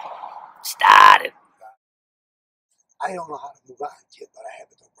alone. Started. I don't know how to move on, kid, but I have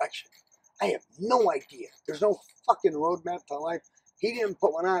a direction. I have no idea. There's no fucking roadmap to life. He didn't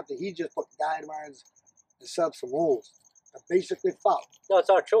put one out there. He just put guidelines and set up some rules that basically follow. No, it's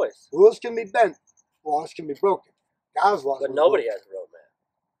our choice. Rules can be bent. Laws can be broken. God's laws. But nobody has a roadmap.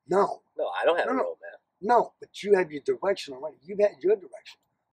 No. No, I don't have a roadmap. No, but you have your direction already. You've had your direction.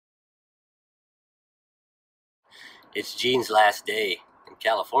 It's Gene's last day in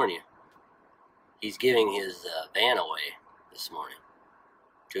California. He's giving his van away this morning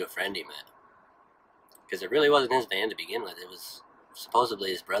to a friend he met. Because it really wasn't his van to begin with. It was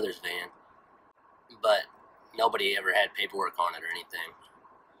supposedly his brother's van. But nobody ever had paperwork on it or anything.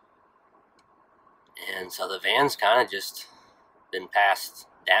 And so the van's kind of just been passed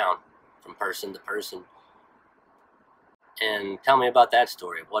down from person to person. And tell me about that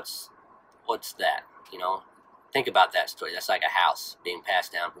story. What's that? You know, think about that story. That's like a house being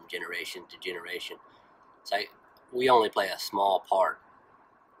passed down from generation to generation. It's like we only play a small part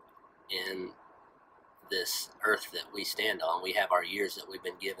in this earth that we stand on. We have our years that we've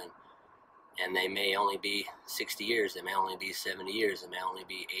been given, and they may only be 60 years, they may only be 70 years, they may only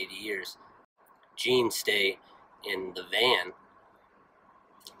be 80 years. Gene's stay in the van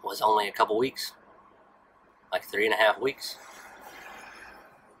was only a couple weeks, like 3.5 weeks.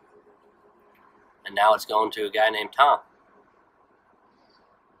 And now it's going to a guy named Tom.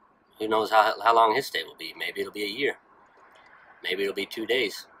 Who knows how long his stay will be? Maybe it'll be a year. Maybe it'll be 2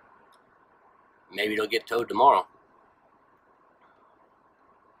 days. Maybe it'll get towed tomorrow.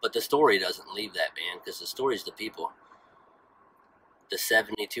 But the story doesn't leave that van, because the story's the people. The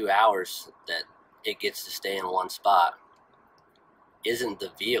 72 hours that it gets to stay in one spot isn't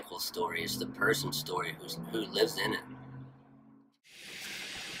the vehicle story, it's the person's story who lives in it.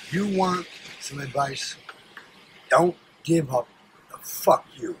 You want some advice? Don't give up the fuck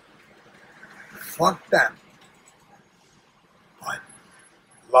you. Fuck them. But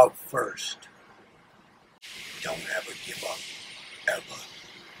love first. Don't ever give up. Ever.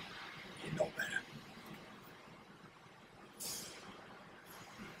 You know better.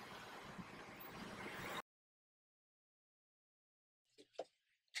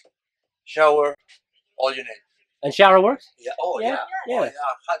 Shower, all you need. And shower works? Yeah. Oh Yeah? yeah. Yeah. Oh, yeah.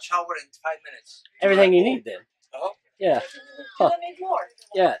 Hot shower in 5 minutes. Everything you need then. Oh. Yeah. You don't need more.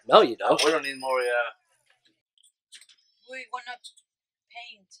 Yeah. No, you don't. We don't need more. We wanna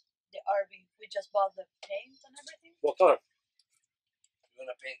paint the RV. We just bought the paint and everything. What color? We're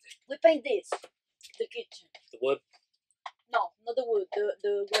gonna paint it. We paint this, the kitchen. The wood? No, not the wood,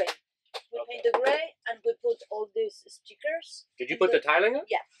 the gray. We paint the gray and we put all these stickers. Did you put the tiling up?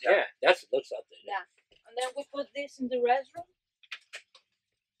 Yeah. Yeah, that looks something. Yeah. And then we put this in the restroom.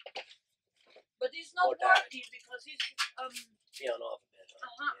 But it's not working because it's Peeling off a bit.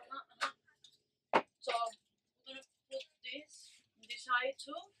 So we're gonna put this on this side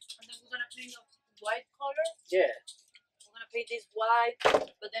too, and then we're gonna paint a white color. Yeah. We're gonna paint this white,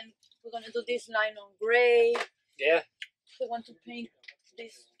 but then we're gonna do this line on gray. Yeah. We want to paint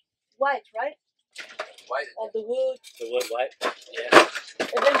this white, right? White. All the wood. The wood white. Yeah.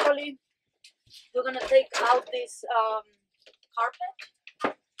 Eventually, we're gonna take out this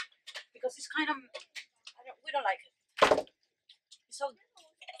carpet because it's kind of we don't like it. It's so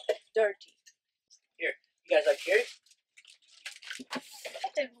dirty. Here, you guys like cherry? I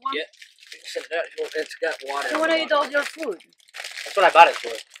take one. Yeah. It's got water. You wanna eat all your food? That's what I bought it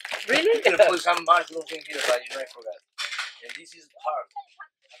for. Really? You can put some mushrooms in here, but I forgot. And this is hard.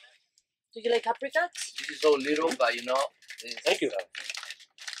 Do you like apricots? This is so little, but Thank you.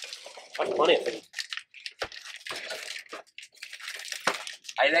 That's plenty of it.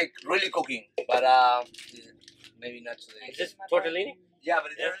 I like really cooking, but maybe not today. Is this tortellini? Yeah,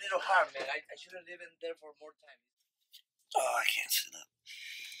 but they're a little hard, man. I should have lived in there for more time. Oh, I can't sit up.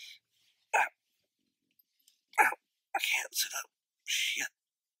 I can't sit up. Shit.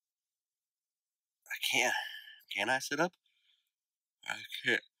 I can't. Can I sit up? I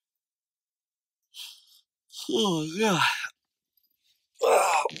can't. Oh, God.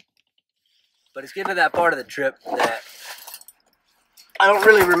 Oh. But it's getting to that part of the trip that I don't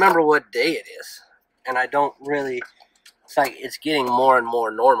really remember what day it is. And I don't really... It's like it's getting more and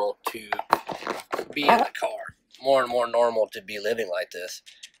more normal to be in the car. More and more normal to be living like this.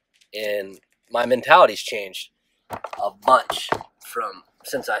 And my mentality's changed a bunch from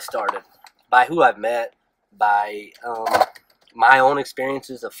since I started. By who I've met, by my own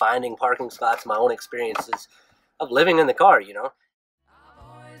experiences of finding parking spots, my own experiences of living in the car, you know.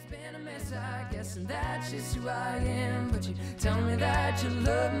 I guess and that's just who I am. But you tell me that you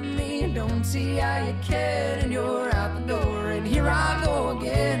love me and don't see how you can, and you're out the door, and here I go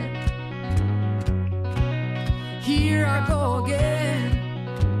again. Here I go again.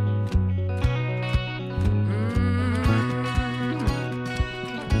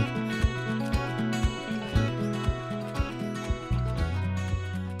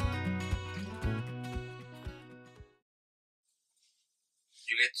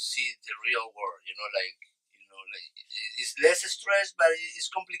 You get to see the real world, like it's less stress, but it's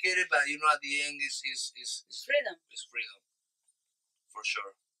complicated. But at the end, it's freedom. It's freedom, for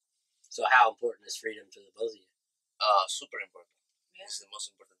sure. So how important is freedom to the both of you? Super important. Yeah. It's the most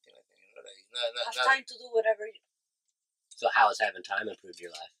important thing, I think. Have time to do whatever you... So how has having time improved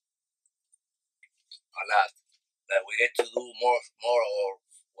your life? A lot. That we get to do more or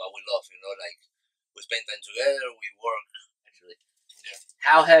what we love, like we spend time together, we work. Actually. Yeah.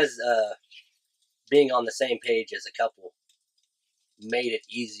 How has being on the same page as a couple made it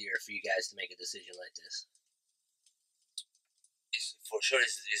easier for you guys to make a decision like this? For sure,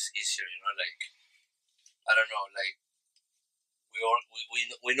 it's easier. I don't know,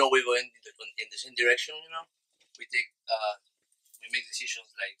 we know we're going in the same direction. We take we make decisions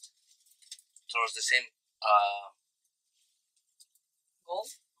towards the same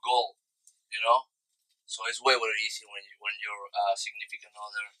goal. So it's way more easy when your significant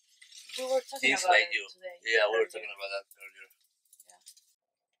other We were talking thinks about like it you. today. Yeah, we were talking about that earlier.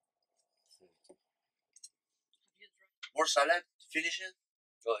 More salad? Finish it?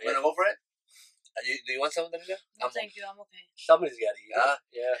 Go ahead. Wanna go for it? Do you want something, Daniela? No, thank you. I'm okay. Somebody's got to eat it.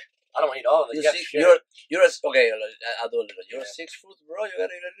 Yeah. I don't want to eat all of it. You're You got to share. okay, I'll do a little. You're 6 foot, bro. You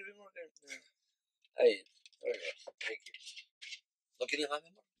gotta eat a little bit more. Hey, there you go. Thank you. ¿No quieres más,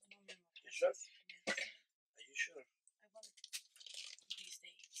 mi amor? You sure? Are you sure? I want these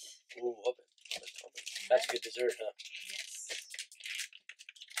days. Ooh, open. That's good dessert, huh? Yes.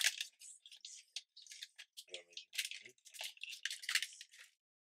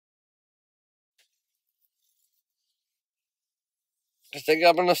 I think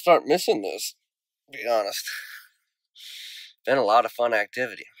I'm gonna start missing this, to be honest. Been a lot of fun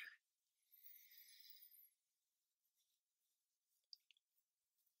activity.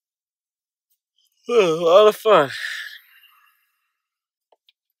 A lot of fun.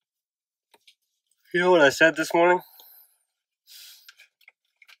 You know what I said this morning?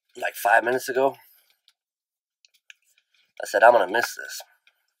 Like 5 minutes ago? I said, I'm gonna miss this.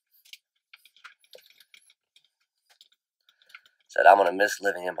 I said, I'm gonna miss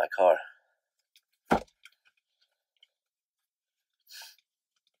living in my car.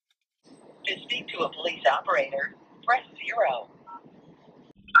 To speak to a police operator, press 0.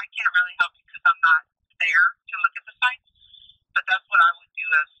 I can't really help you because I'm not there to look at the sites, but that's what I would do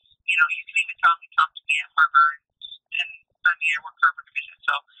as, you can even talk to me at Harbor, and I work Harbor Division,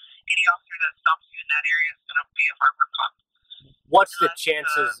 so any officer that stops you in that area is going to be a Harbor cop. What's the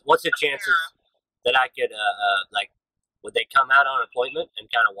chances that I could, would they come out on an appointment and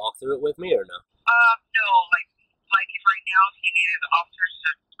kind of walk through it with me or no? No, like if right now if you needed officers to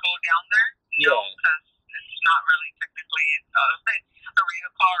go down there, no, because it's not really technically a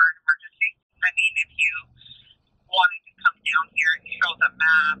real car or an emergency. If you wanted to come down here and show the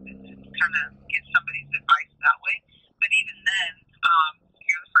map and kind of get somebody's advice that way, but even then,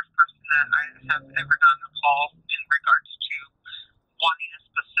 you're the first person that I have ever gotten a call in regards to wanting a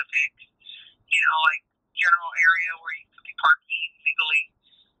specific, general area where you could be parking legally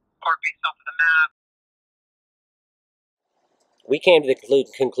or based off of the map. we came to the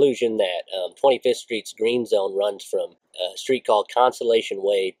conclusion that 25th Street's green zone runs from a street called Consolation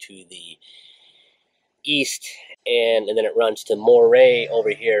Way to the east, and then it runs to Moray over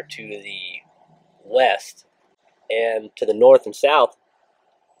here to the west, and to the north and south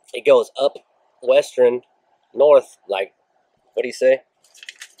it goes up Western north, like, what do you say,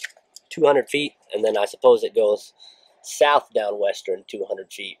 200 feet, and then I suppose it goes south down Western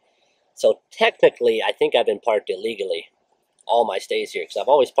 200 feet. So technically I think I've been parked illegally all my stays here, because I've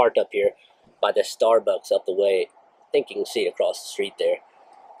always parked up here by the Starbucks up the way. I think you can see it across the street there.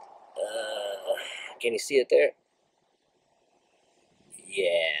 Can you see it there?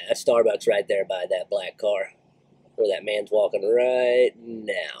 Yeah, that Starbucks right there by that black car, where that man's walking right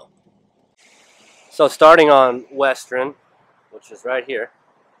now. So starting on Western, which is right here,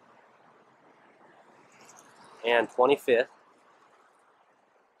 and 25th,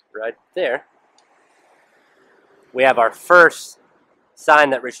 right there, we have our first sign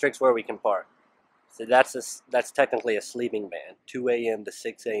that restricts where we can park. So that's technically a sleeping ban. 2 a.m. to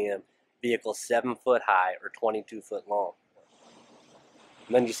 6 a.m. Vehicles 7 foot high or 22 foot long.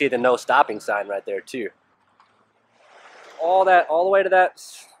 And then you see the no stopping sign right there too. All the way to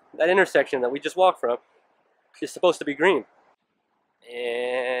that intersection that we just walked from is supposed to be green.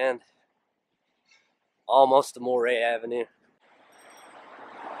 And almost to Moray Avenue.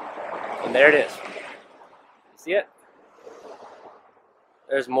 And there it is. See it?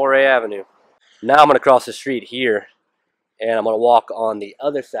 There's Moray Avenue. Now I'm going to cross the street here, and I'm going to walk on the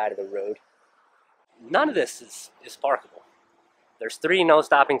other side of the road. None of this is parkable. There's 3 no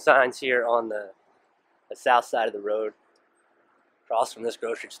stopping signs here on the south side of the road, across from this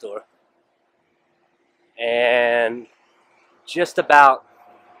grocery store. And just about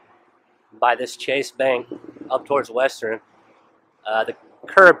by this Chase Bank up towards Western, the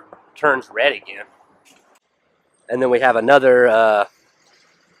curb turns red again. And then we have another,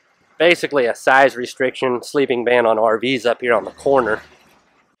 basically a size restriction, sleeping ban on RVs up here on the corner.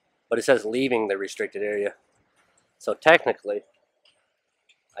 But it says leaving the restricted area. So technically,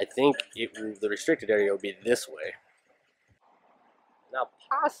 I think the restricted area would be this way. Now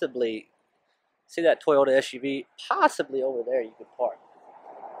possibly, see that Toyota SUV? Possibly over there you could park.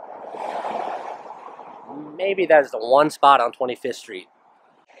 Maybe that's the one spot on 25th Street.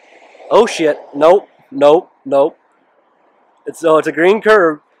 Oh shit, nope, nope, nope. It's a green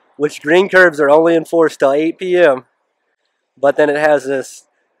curb, which green curbs are only enforced till 8 p.m. But then it has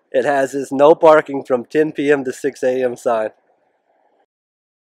this no parking from 10 p.m. to 6 a.m. sign.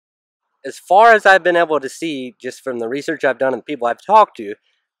 As far as I've been able to see, just from the research I've done and the people I've talked to,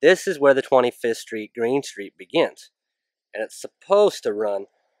 this is where the 25th Street Green Street begins. And it's supposed to run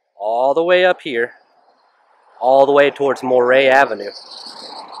all the way up here, all the way towards Moray Avenue.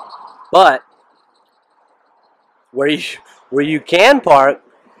 But where you can park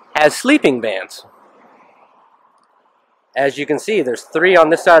has sleeping bans. As you can see, there's 3 on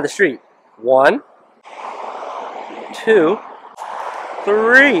this side of the street. 1, 2,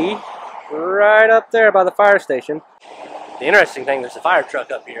 3, right up there by the fire station. The interesting thing, there's a fire truck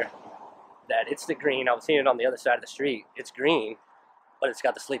up here that it's the green. I was seeing it on the other side of the street. It's green, but it's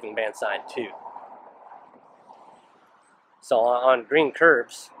got the sleeping ban sign too. So on green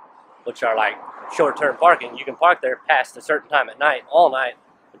curbs, which are like short-term parking, you can park there past a certain time at night, all night,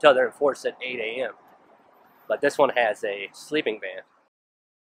 until they're enforced at 8 a.m. But this one has a sleeping ban.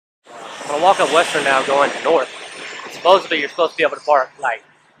 I'm going to walk up Western now going north. Supposedly you're supposed to be able to park like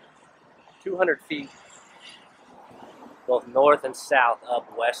 200 feet both north and south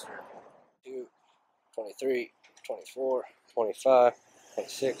up Western. 2, 23, 24, 25,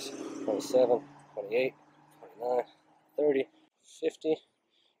 26, 27, 28, 29, 30, 50,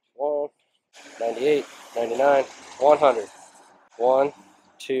 1, 98, 99, 100. 1,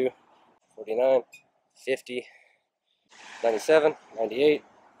 2, 49, 50, 97, 98,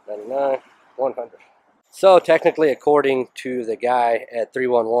 99, 100. So technically, according to the guy at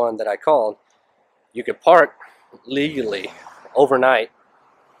 311 that I called, you could park legally overnight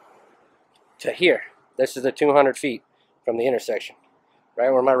to here. This is the 200 feet from the intersection,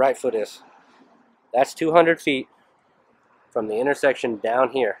 right where my right foot is. That's 200 feet from the intersection down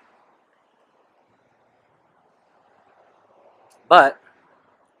here. But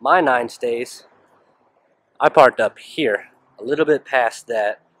my 9 stays, I parked up here, a little bit past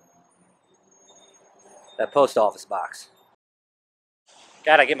that post office box.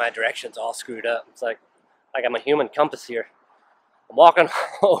 Gotta get my directions all screwed up. It's like I'm a human compass here. I'm walking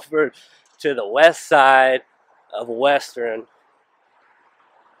over to the west side of Western.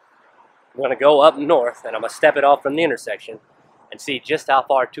 I'm gonna go up north and I'm gonna step it off from the intersection and see just how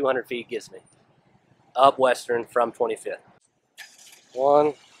far 200 feet gets me. Up Western from 25th.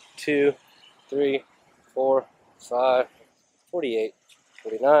 1, 2, 3, 4, 5, 48,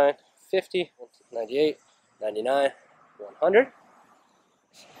 49, 50, 98, 99, 100,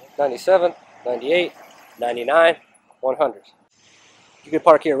 97, 98, 99, 100. You can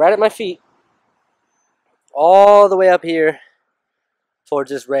park here right at my feet, all the way up here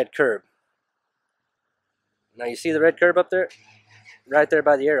towards this red curb. Now you see the red curb up there? Right there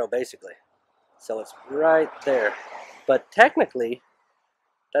by the arrow, basically. So it's right there. But technically,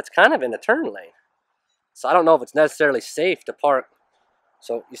 that's kind of in a turn lane. So I don't know if it's necessarily safe to park.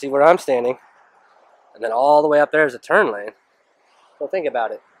 So you see where I'm standing, and then all the way up there is a turn lane. So think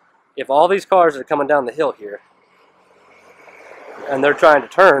about it. If all these cars are coming down the hill here, and they're trying to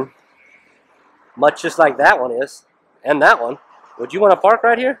turn, much just like that one is, and that one, would you want to park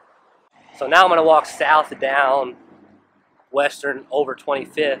right here? So now I'm going to walk south down Western over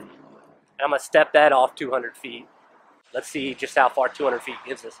 25th, and I'm going to step that off 200 feet. Let's see just how far 200 feet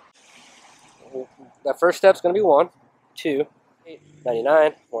gives us. That first step's going to be 1, 2,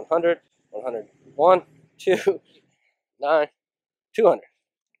 99, 100, 101, 2, 9, 200.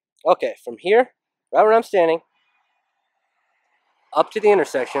 Okay, from here, right where I'm standing, up to the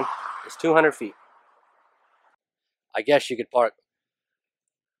intersection is 200 feet. I guess you could park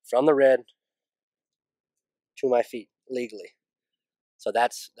from the red to my feet legally. So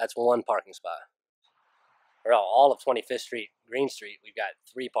that's one parking spot. Or all of 25th Street, Green Street, we've got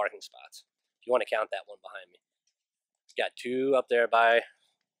 3 parking spots. If you want to count that one behind me. It's got 2 up there by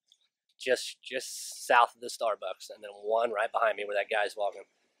just south of the Starbucks, and then 1 right behind me where that guy's walking.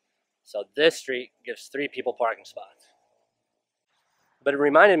 So this street gives 3 people parking spots. But it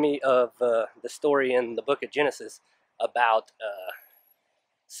reminded me of the story in the book of Genesis about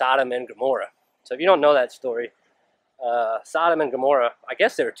Sodom and Gomorrah. So if you don't know that story, Sodom and Gomorrah, I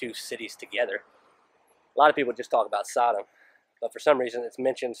guess there were 2 cities together. A lot of people just talk about Sodom, but for some reason it's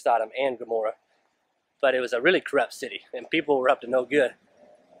mentioned Sodom and Gomorrah. But it was a really corrupt city, and people were up to no good.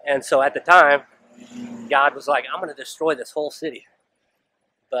 And so at the time, God was like, I'm going to destroy this whole city.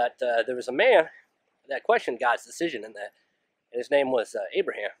 But there was a man that questioned God's decision in that, and his name was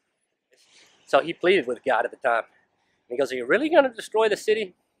Abraham. So he pleaded with God at the time. And he goes, are you really going to destroy the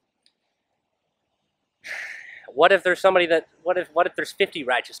city? What if there's somebody that, what if there's 50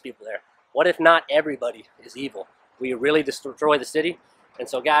 righteous people there? What if not everybody is evil? Will you really destroy the city? And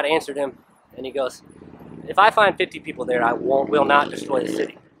so God answered him, and he goes, if I find 50 people there, I will not destroy the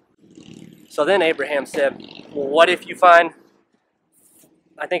city. So then Abraham said, well, what if you find,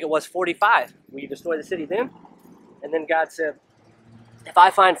 I think it was 45, will you destroy the city then? And then God said, if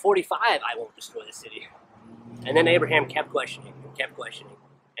I find 45, I won't destroy the city. And then Abraham kept questioning and kept questioning.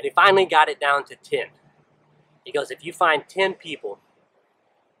 And he finally got it down to 10. He goes, if you find 10 people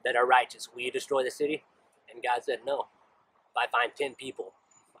that are righteous, will you destroy the city? And God said, no. If I find 10 people,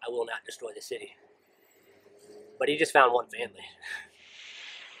 I will not destroy the city. But he just found 1 family.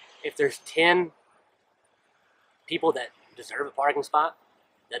 If there's 10 people that deserve a parking spot,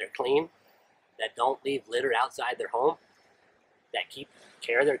 that are clean, that don't leave litter outside their home, that keep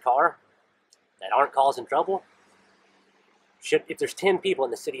care of their car, that aren't causing trouble, if there's 10 people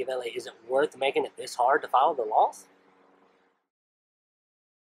in the city of LA, is it worth making it this hard to follow the laws?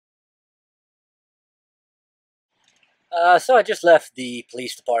 So I just left the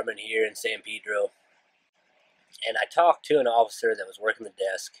police department here in San Pedro, and I talked to an officer that was working the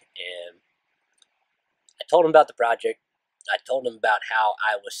desk, and I told him about the project. I told him about how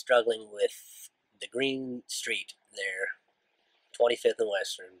I was struggling with the Green Street there, 25th and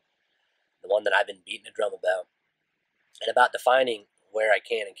Western, the one that I've been beating a drum about, and about defining where I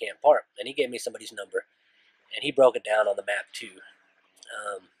can and can't park. And he gave me somebody's number, and he broke it down on the map too.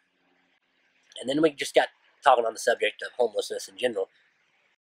 And then we just got talking on the subject of homelessness in general.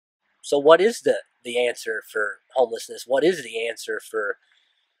 So what is the answer for homelessness? What is the answer for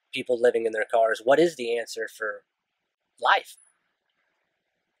people living in their cars? What is the answer for life?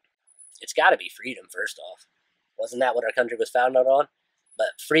 It's got to be freedom, first off. Wasn't that what our country was founded on?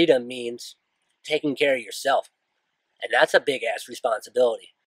 But freedom means taking care of yourself. And that's a big-ass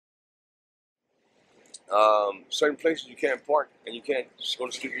responsibility. Certain places you can't park and you can't just go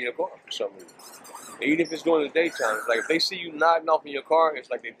to sleep in your car for some reason. Even if it's during the daytime, it's like if they see you nodding off in your car,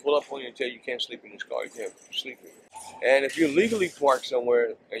 it's like they pull up on you and tell you can't sleep in this car, you can't sleep in it. And if you're legally parked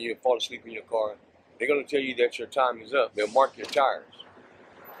somewhere and you fall asleep in your car, they're going to tell you that your time is up. They'll mark your tires.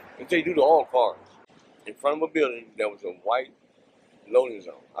 And they do to all cars. In front of a building, there was a white loading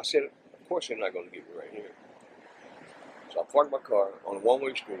zone. I said, of course they're not going to get me right here. So I parked my car on a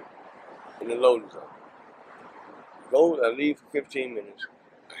one-way street in the loading zone. I leave for 15 minutes.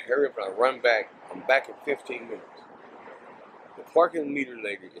 I hurry up and I run back. I'm back in 15 minutes. The parking meter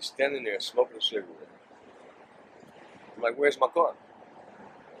lady is standing there smoking a cigarette. I'm like, where's my car?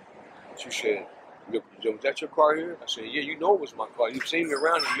 She said, was that your car here? I said, yeah, you know it was my car. You've seen me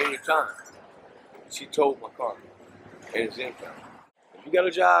around it many times. She towed my car, and it's impound. If you got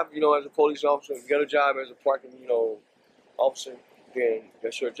a job, you know, as a police officer, if you got a job as a parking, you know, officer, then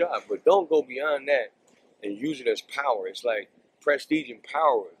that's your job. But don't go beyond that and use it as power. It's like prestige and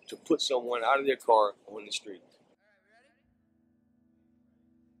power to put someone out of their car on the street.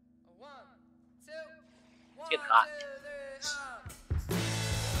 It's getting hot.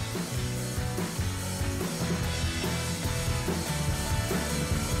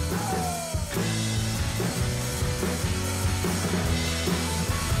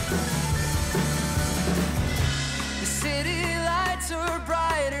 The city lights are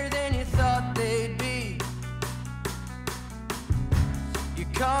brighter than you thought they'd be. You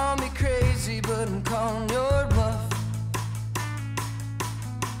call me crazy, but I'm calling your bluff.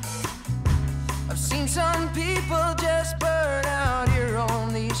 I've seen some people just burn out here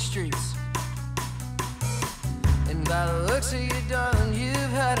on these streets. And by the looks of you, darling, you've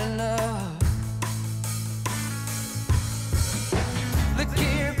had enough. Look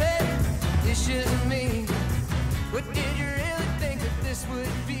here, babe, it's just me. What did you really think that this would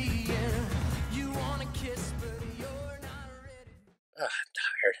be? And you wanna kiss, but you're not ready. I'm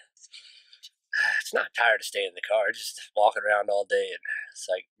tired. It's not tired to stay in the car, just walking around all day, and it's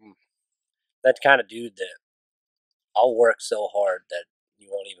like that kind of dude that I'll work so hard that you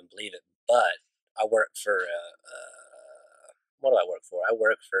won't even believe it. But I work for what do I work for? I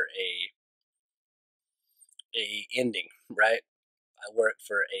work for a ending, right? I work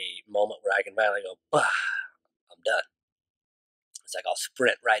for a moment where I can finally go, bah, I'm done. It's like I'll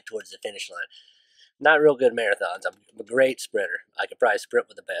sprint right towards the finish line. Not real good marathons. I'm a great sprinter. I could probably sprint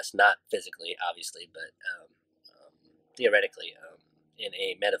with the best, not physically, obviously, but theoretically, in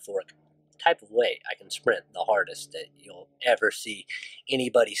a metaphoric type of way, I can sprint the hardest that you'll ever see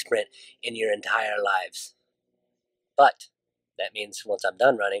anybody sprint in your entire lives. But that means once I'm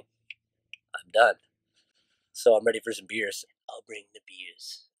done running, I'm done. So I'm ready for some beers. I'll bring the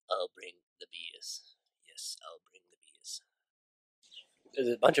beers. I'll bring the beers. Yes, I'll bring the beers. There's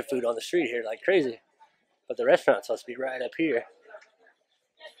a bunch of food on the street here like crazy. But the restaurant's supposed to be right up here.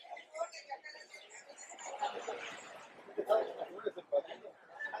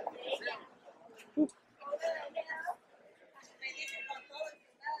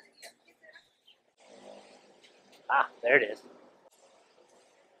 Ah, there it is.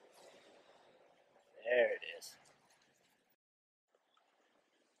 There it is.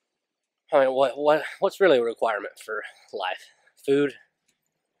 I mean, what's really a requirement for life? Food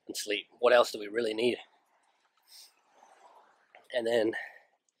and sleep. What else do we really need? And then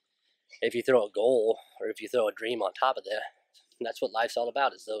if you throw a goal or if you throw a dream on top of that, that's what life's all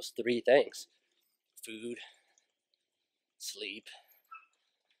about, is those three things. Food, sleep,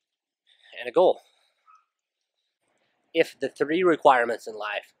 and a goal. If the three requirements in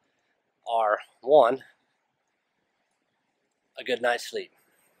life are 1, a good night's sleep,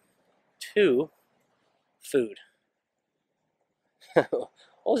 2, food. What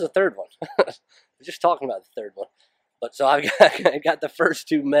was the third one? We're just talking about the third one. But so I got the first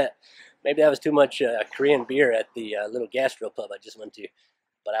 2 met. Maybe that was too much Korean beer at the little gastropub I just went to.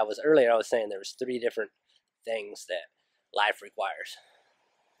 But earlier I was saying there was 3 different things that life requires.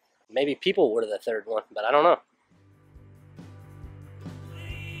 Maybe people were the third one, but I don't know.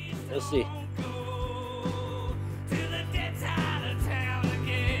 We'll see.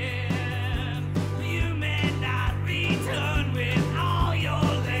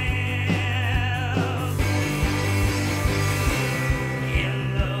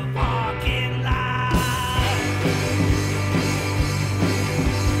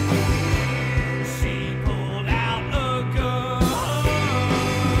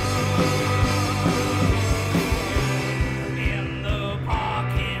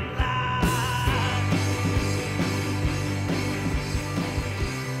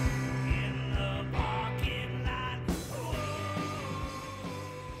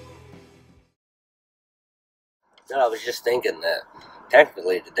 I was just thinking that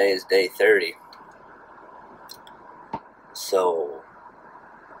technically today is day 30. So,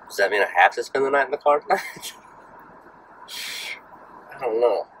 does that mean I have to spend the night in the car tonight? I don't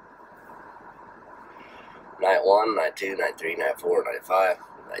know. Night 1, night 2, night 3, night 4, night 5,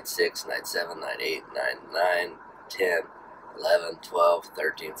 night 6, night 7, night 8, night 9, 10, 11, 12,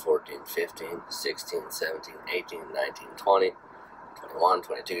 13, 14, 15, 16, 17, 18, 19, 20, 21,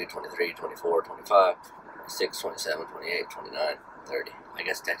 22, 23, 24, 25, 26, 27, 28, 29, 30. I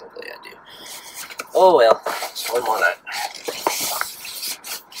guess technically I do. Oh well, one more night.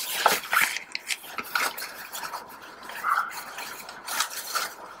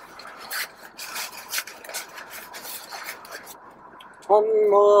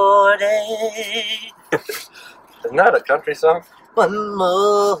 more day. Isn't that a country song? One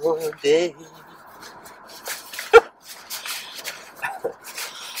more day.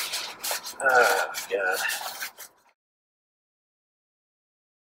 Oh, God.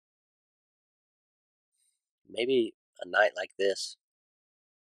 Maybe a night like this,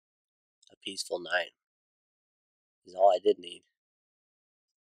 a peaceful night, is all I did need.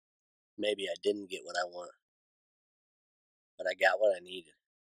 Maybe I didn't get what I want, but I got what I needed.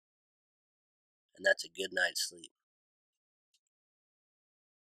 And that's a good night's sleep.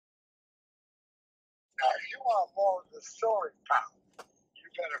 Now, if you want more of the story, pal, you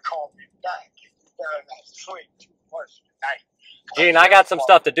better call me back. You better not sleep too much tonight. Gene, I got some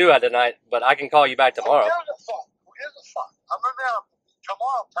stuff to do tonight, but I can call you back tomorrow. Here's the fun. I'm available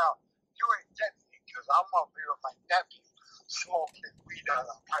tomorrow, pal. You ain't getting me because I'm going to be with my nephew smoking weed on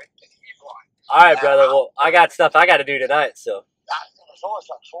a pipe that he bought. All right, brother. Well, I got stuff I got to do tonight, so. So what's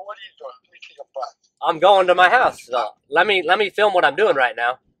up? So what are you doing? Let me take a breath. I'm going to my house. So let me film what I'm doing right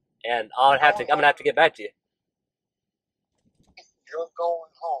now, and I'm gonna have to get back to you. You're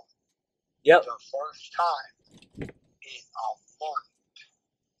going home. Yep. The first time in a month.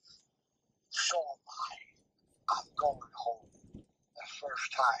 So am I. I'm going home the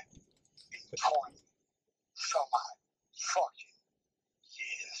first time in 20 some odd fucking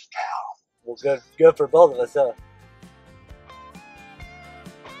years, pal. Well, good for both of us, huh?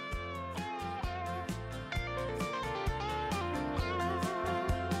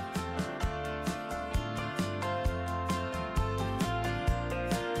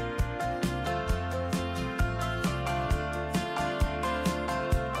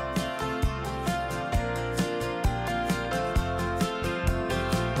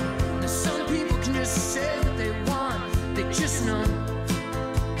 Some people can just say what they want, they just know.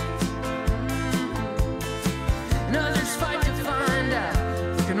 And others fight to find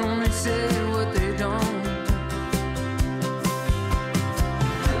out, they can only say what they don't.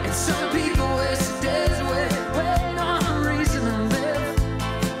 And some people waste days away, waiting on a reason to live.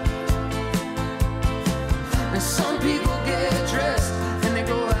 And some people get dressed and they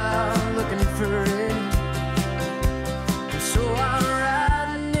go out looking for it. And so I'm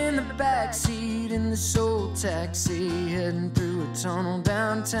riding in the backseat in this old taxi, heading through a tunnel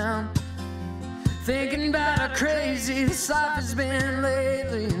downtown, thinking about how crazy this life has been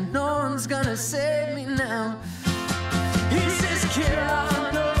lately, and no one's gonna save me now. He says, kid,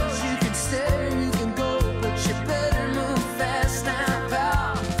 I know you can stay, you can go, but you better move fast now,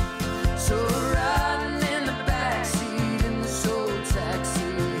 pal. So riding in the backseat in this old taxi,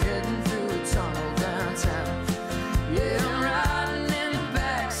 heading through a tunnel downtown. Yeah, I'm riding in the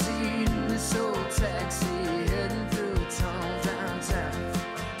backseat in this old taxi, heading through a tunnel downtown.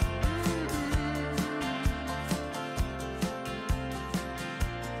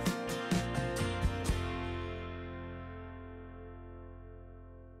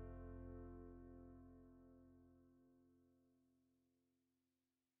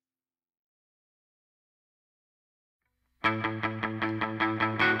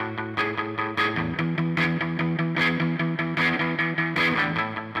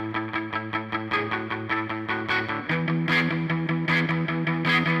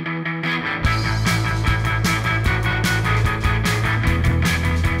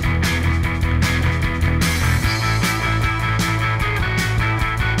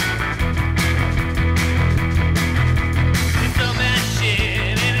 It's all that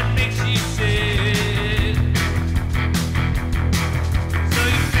shit and it makes you sick. So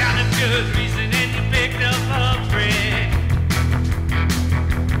you found a good reason and you picked up a brick.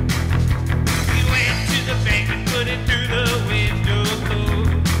 You went to the bank and put it through the window.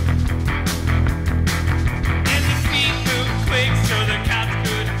 And your feet moved quick so the cops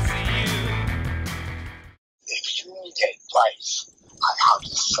couldn't see you. If you need advice on how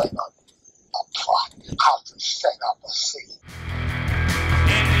to set up a plot, how to set up a scene,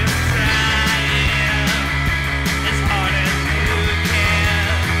 And you're trying as hard as you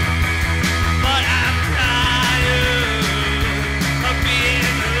can. But I'm tired of being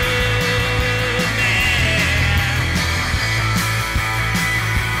a man.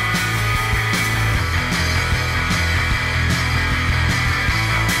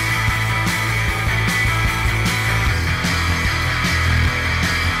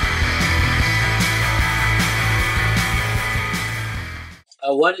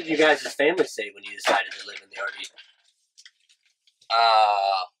 What did you guys' family say when you decided to live in the RV?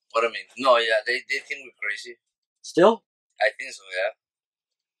 What do you mean? No, yeah, they think we're crazy. Still? I think so, yeah.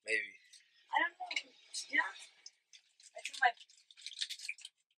 Maybe. I don't know. Yeah. I think my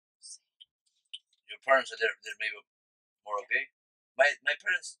Your parents are they're maybe more okay. My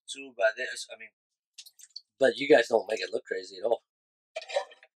parents too, but I mean. But you guys don't make it look crazy at all.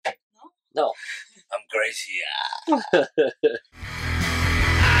 No. I'm crazy.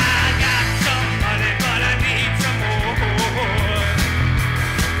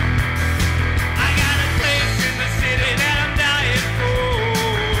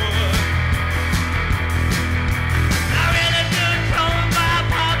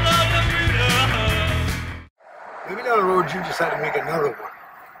 Maybe down the road you just had to make another one.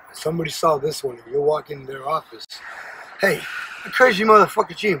 If somebody saw this one and you walk into their office, hey, the crazy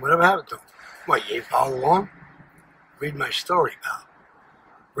motherfucker Gene, whatever happened to him? What, you ain't followed along? Read my story, pal.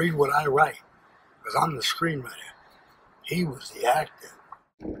 Read what I write. Because I'm the screenwriter. He was the actor.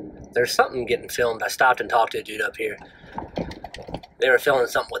 There's something getting filmed. I stopped and talked to a dude up here. They were filming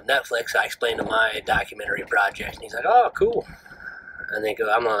something with Netflix. I explained to my documentary project, and he's like, "Oh, cool." And they go,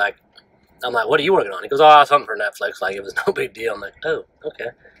 I'm like, "What are you working on?" He goes, "Oh, something for Netflix." Like it was no big deal. I'm like, "Oh, okay."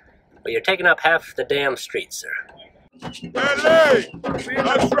 Well, you're taking up half the damn street, sir. LA!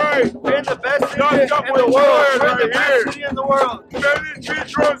 That's right! We're in the best city in the world! We're the best city in the world!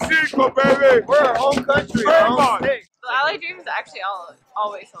 Baby! We're our own country, our own state! The LA dream is actually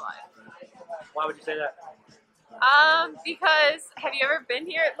always alive. Why would you say that? Because have you ever been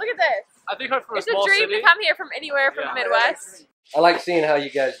here? Look at this. I think I'm from It's a small a dream city. to come here from anywhere from the Midwest. I like seeing how you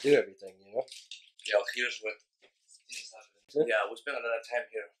guys do everything, you know? Yeah, here's what things happen. Yeah, we spend a lot of time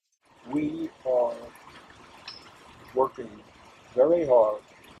here. We are working very hard.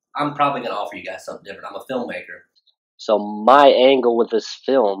 I'm probably going to offer you guys something different. I'm a filmmaker. So my angle with this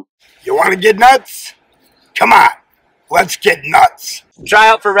film... You want to get nuts? Come on. Let's get nuts. Try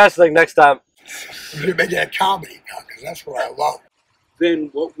out for wrestling next time. I'm going to make that comedy now, because that's what I love. Then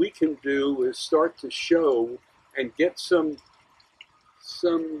what we can do is start to show and get some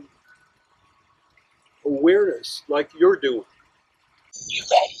awareness like you're doing. You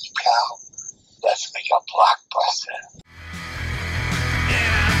ready, pal? Let's make a blockbuster.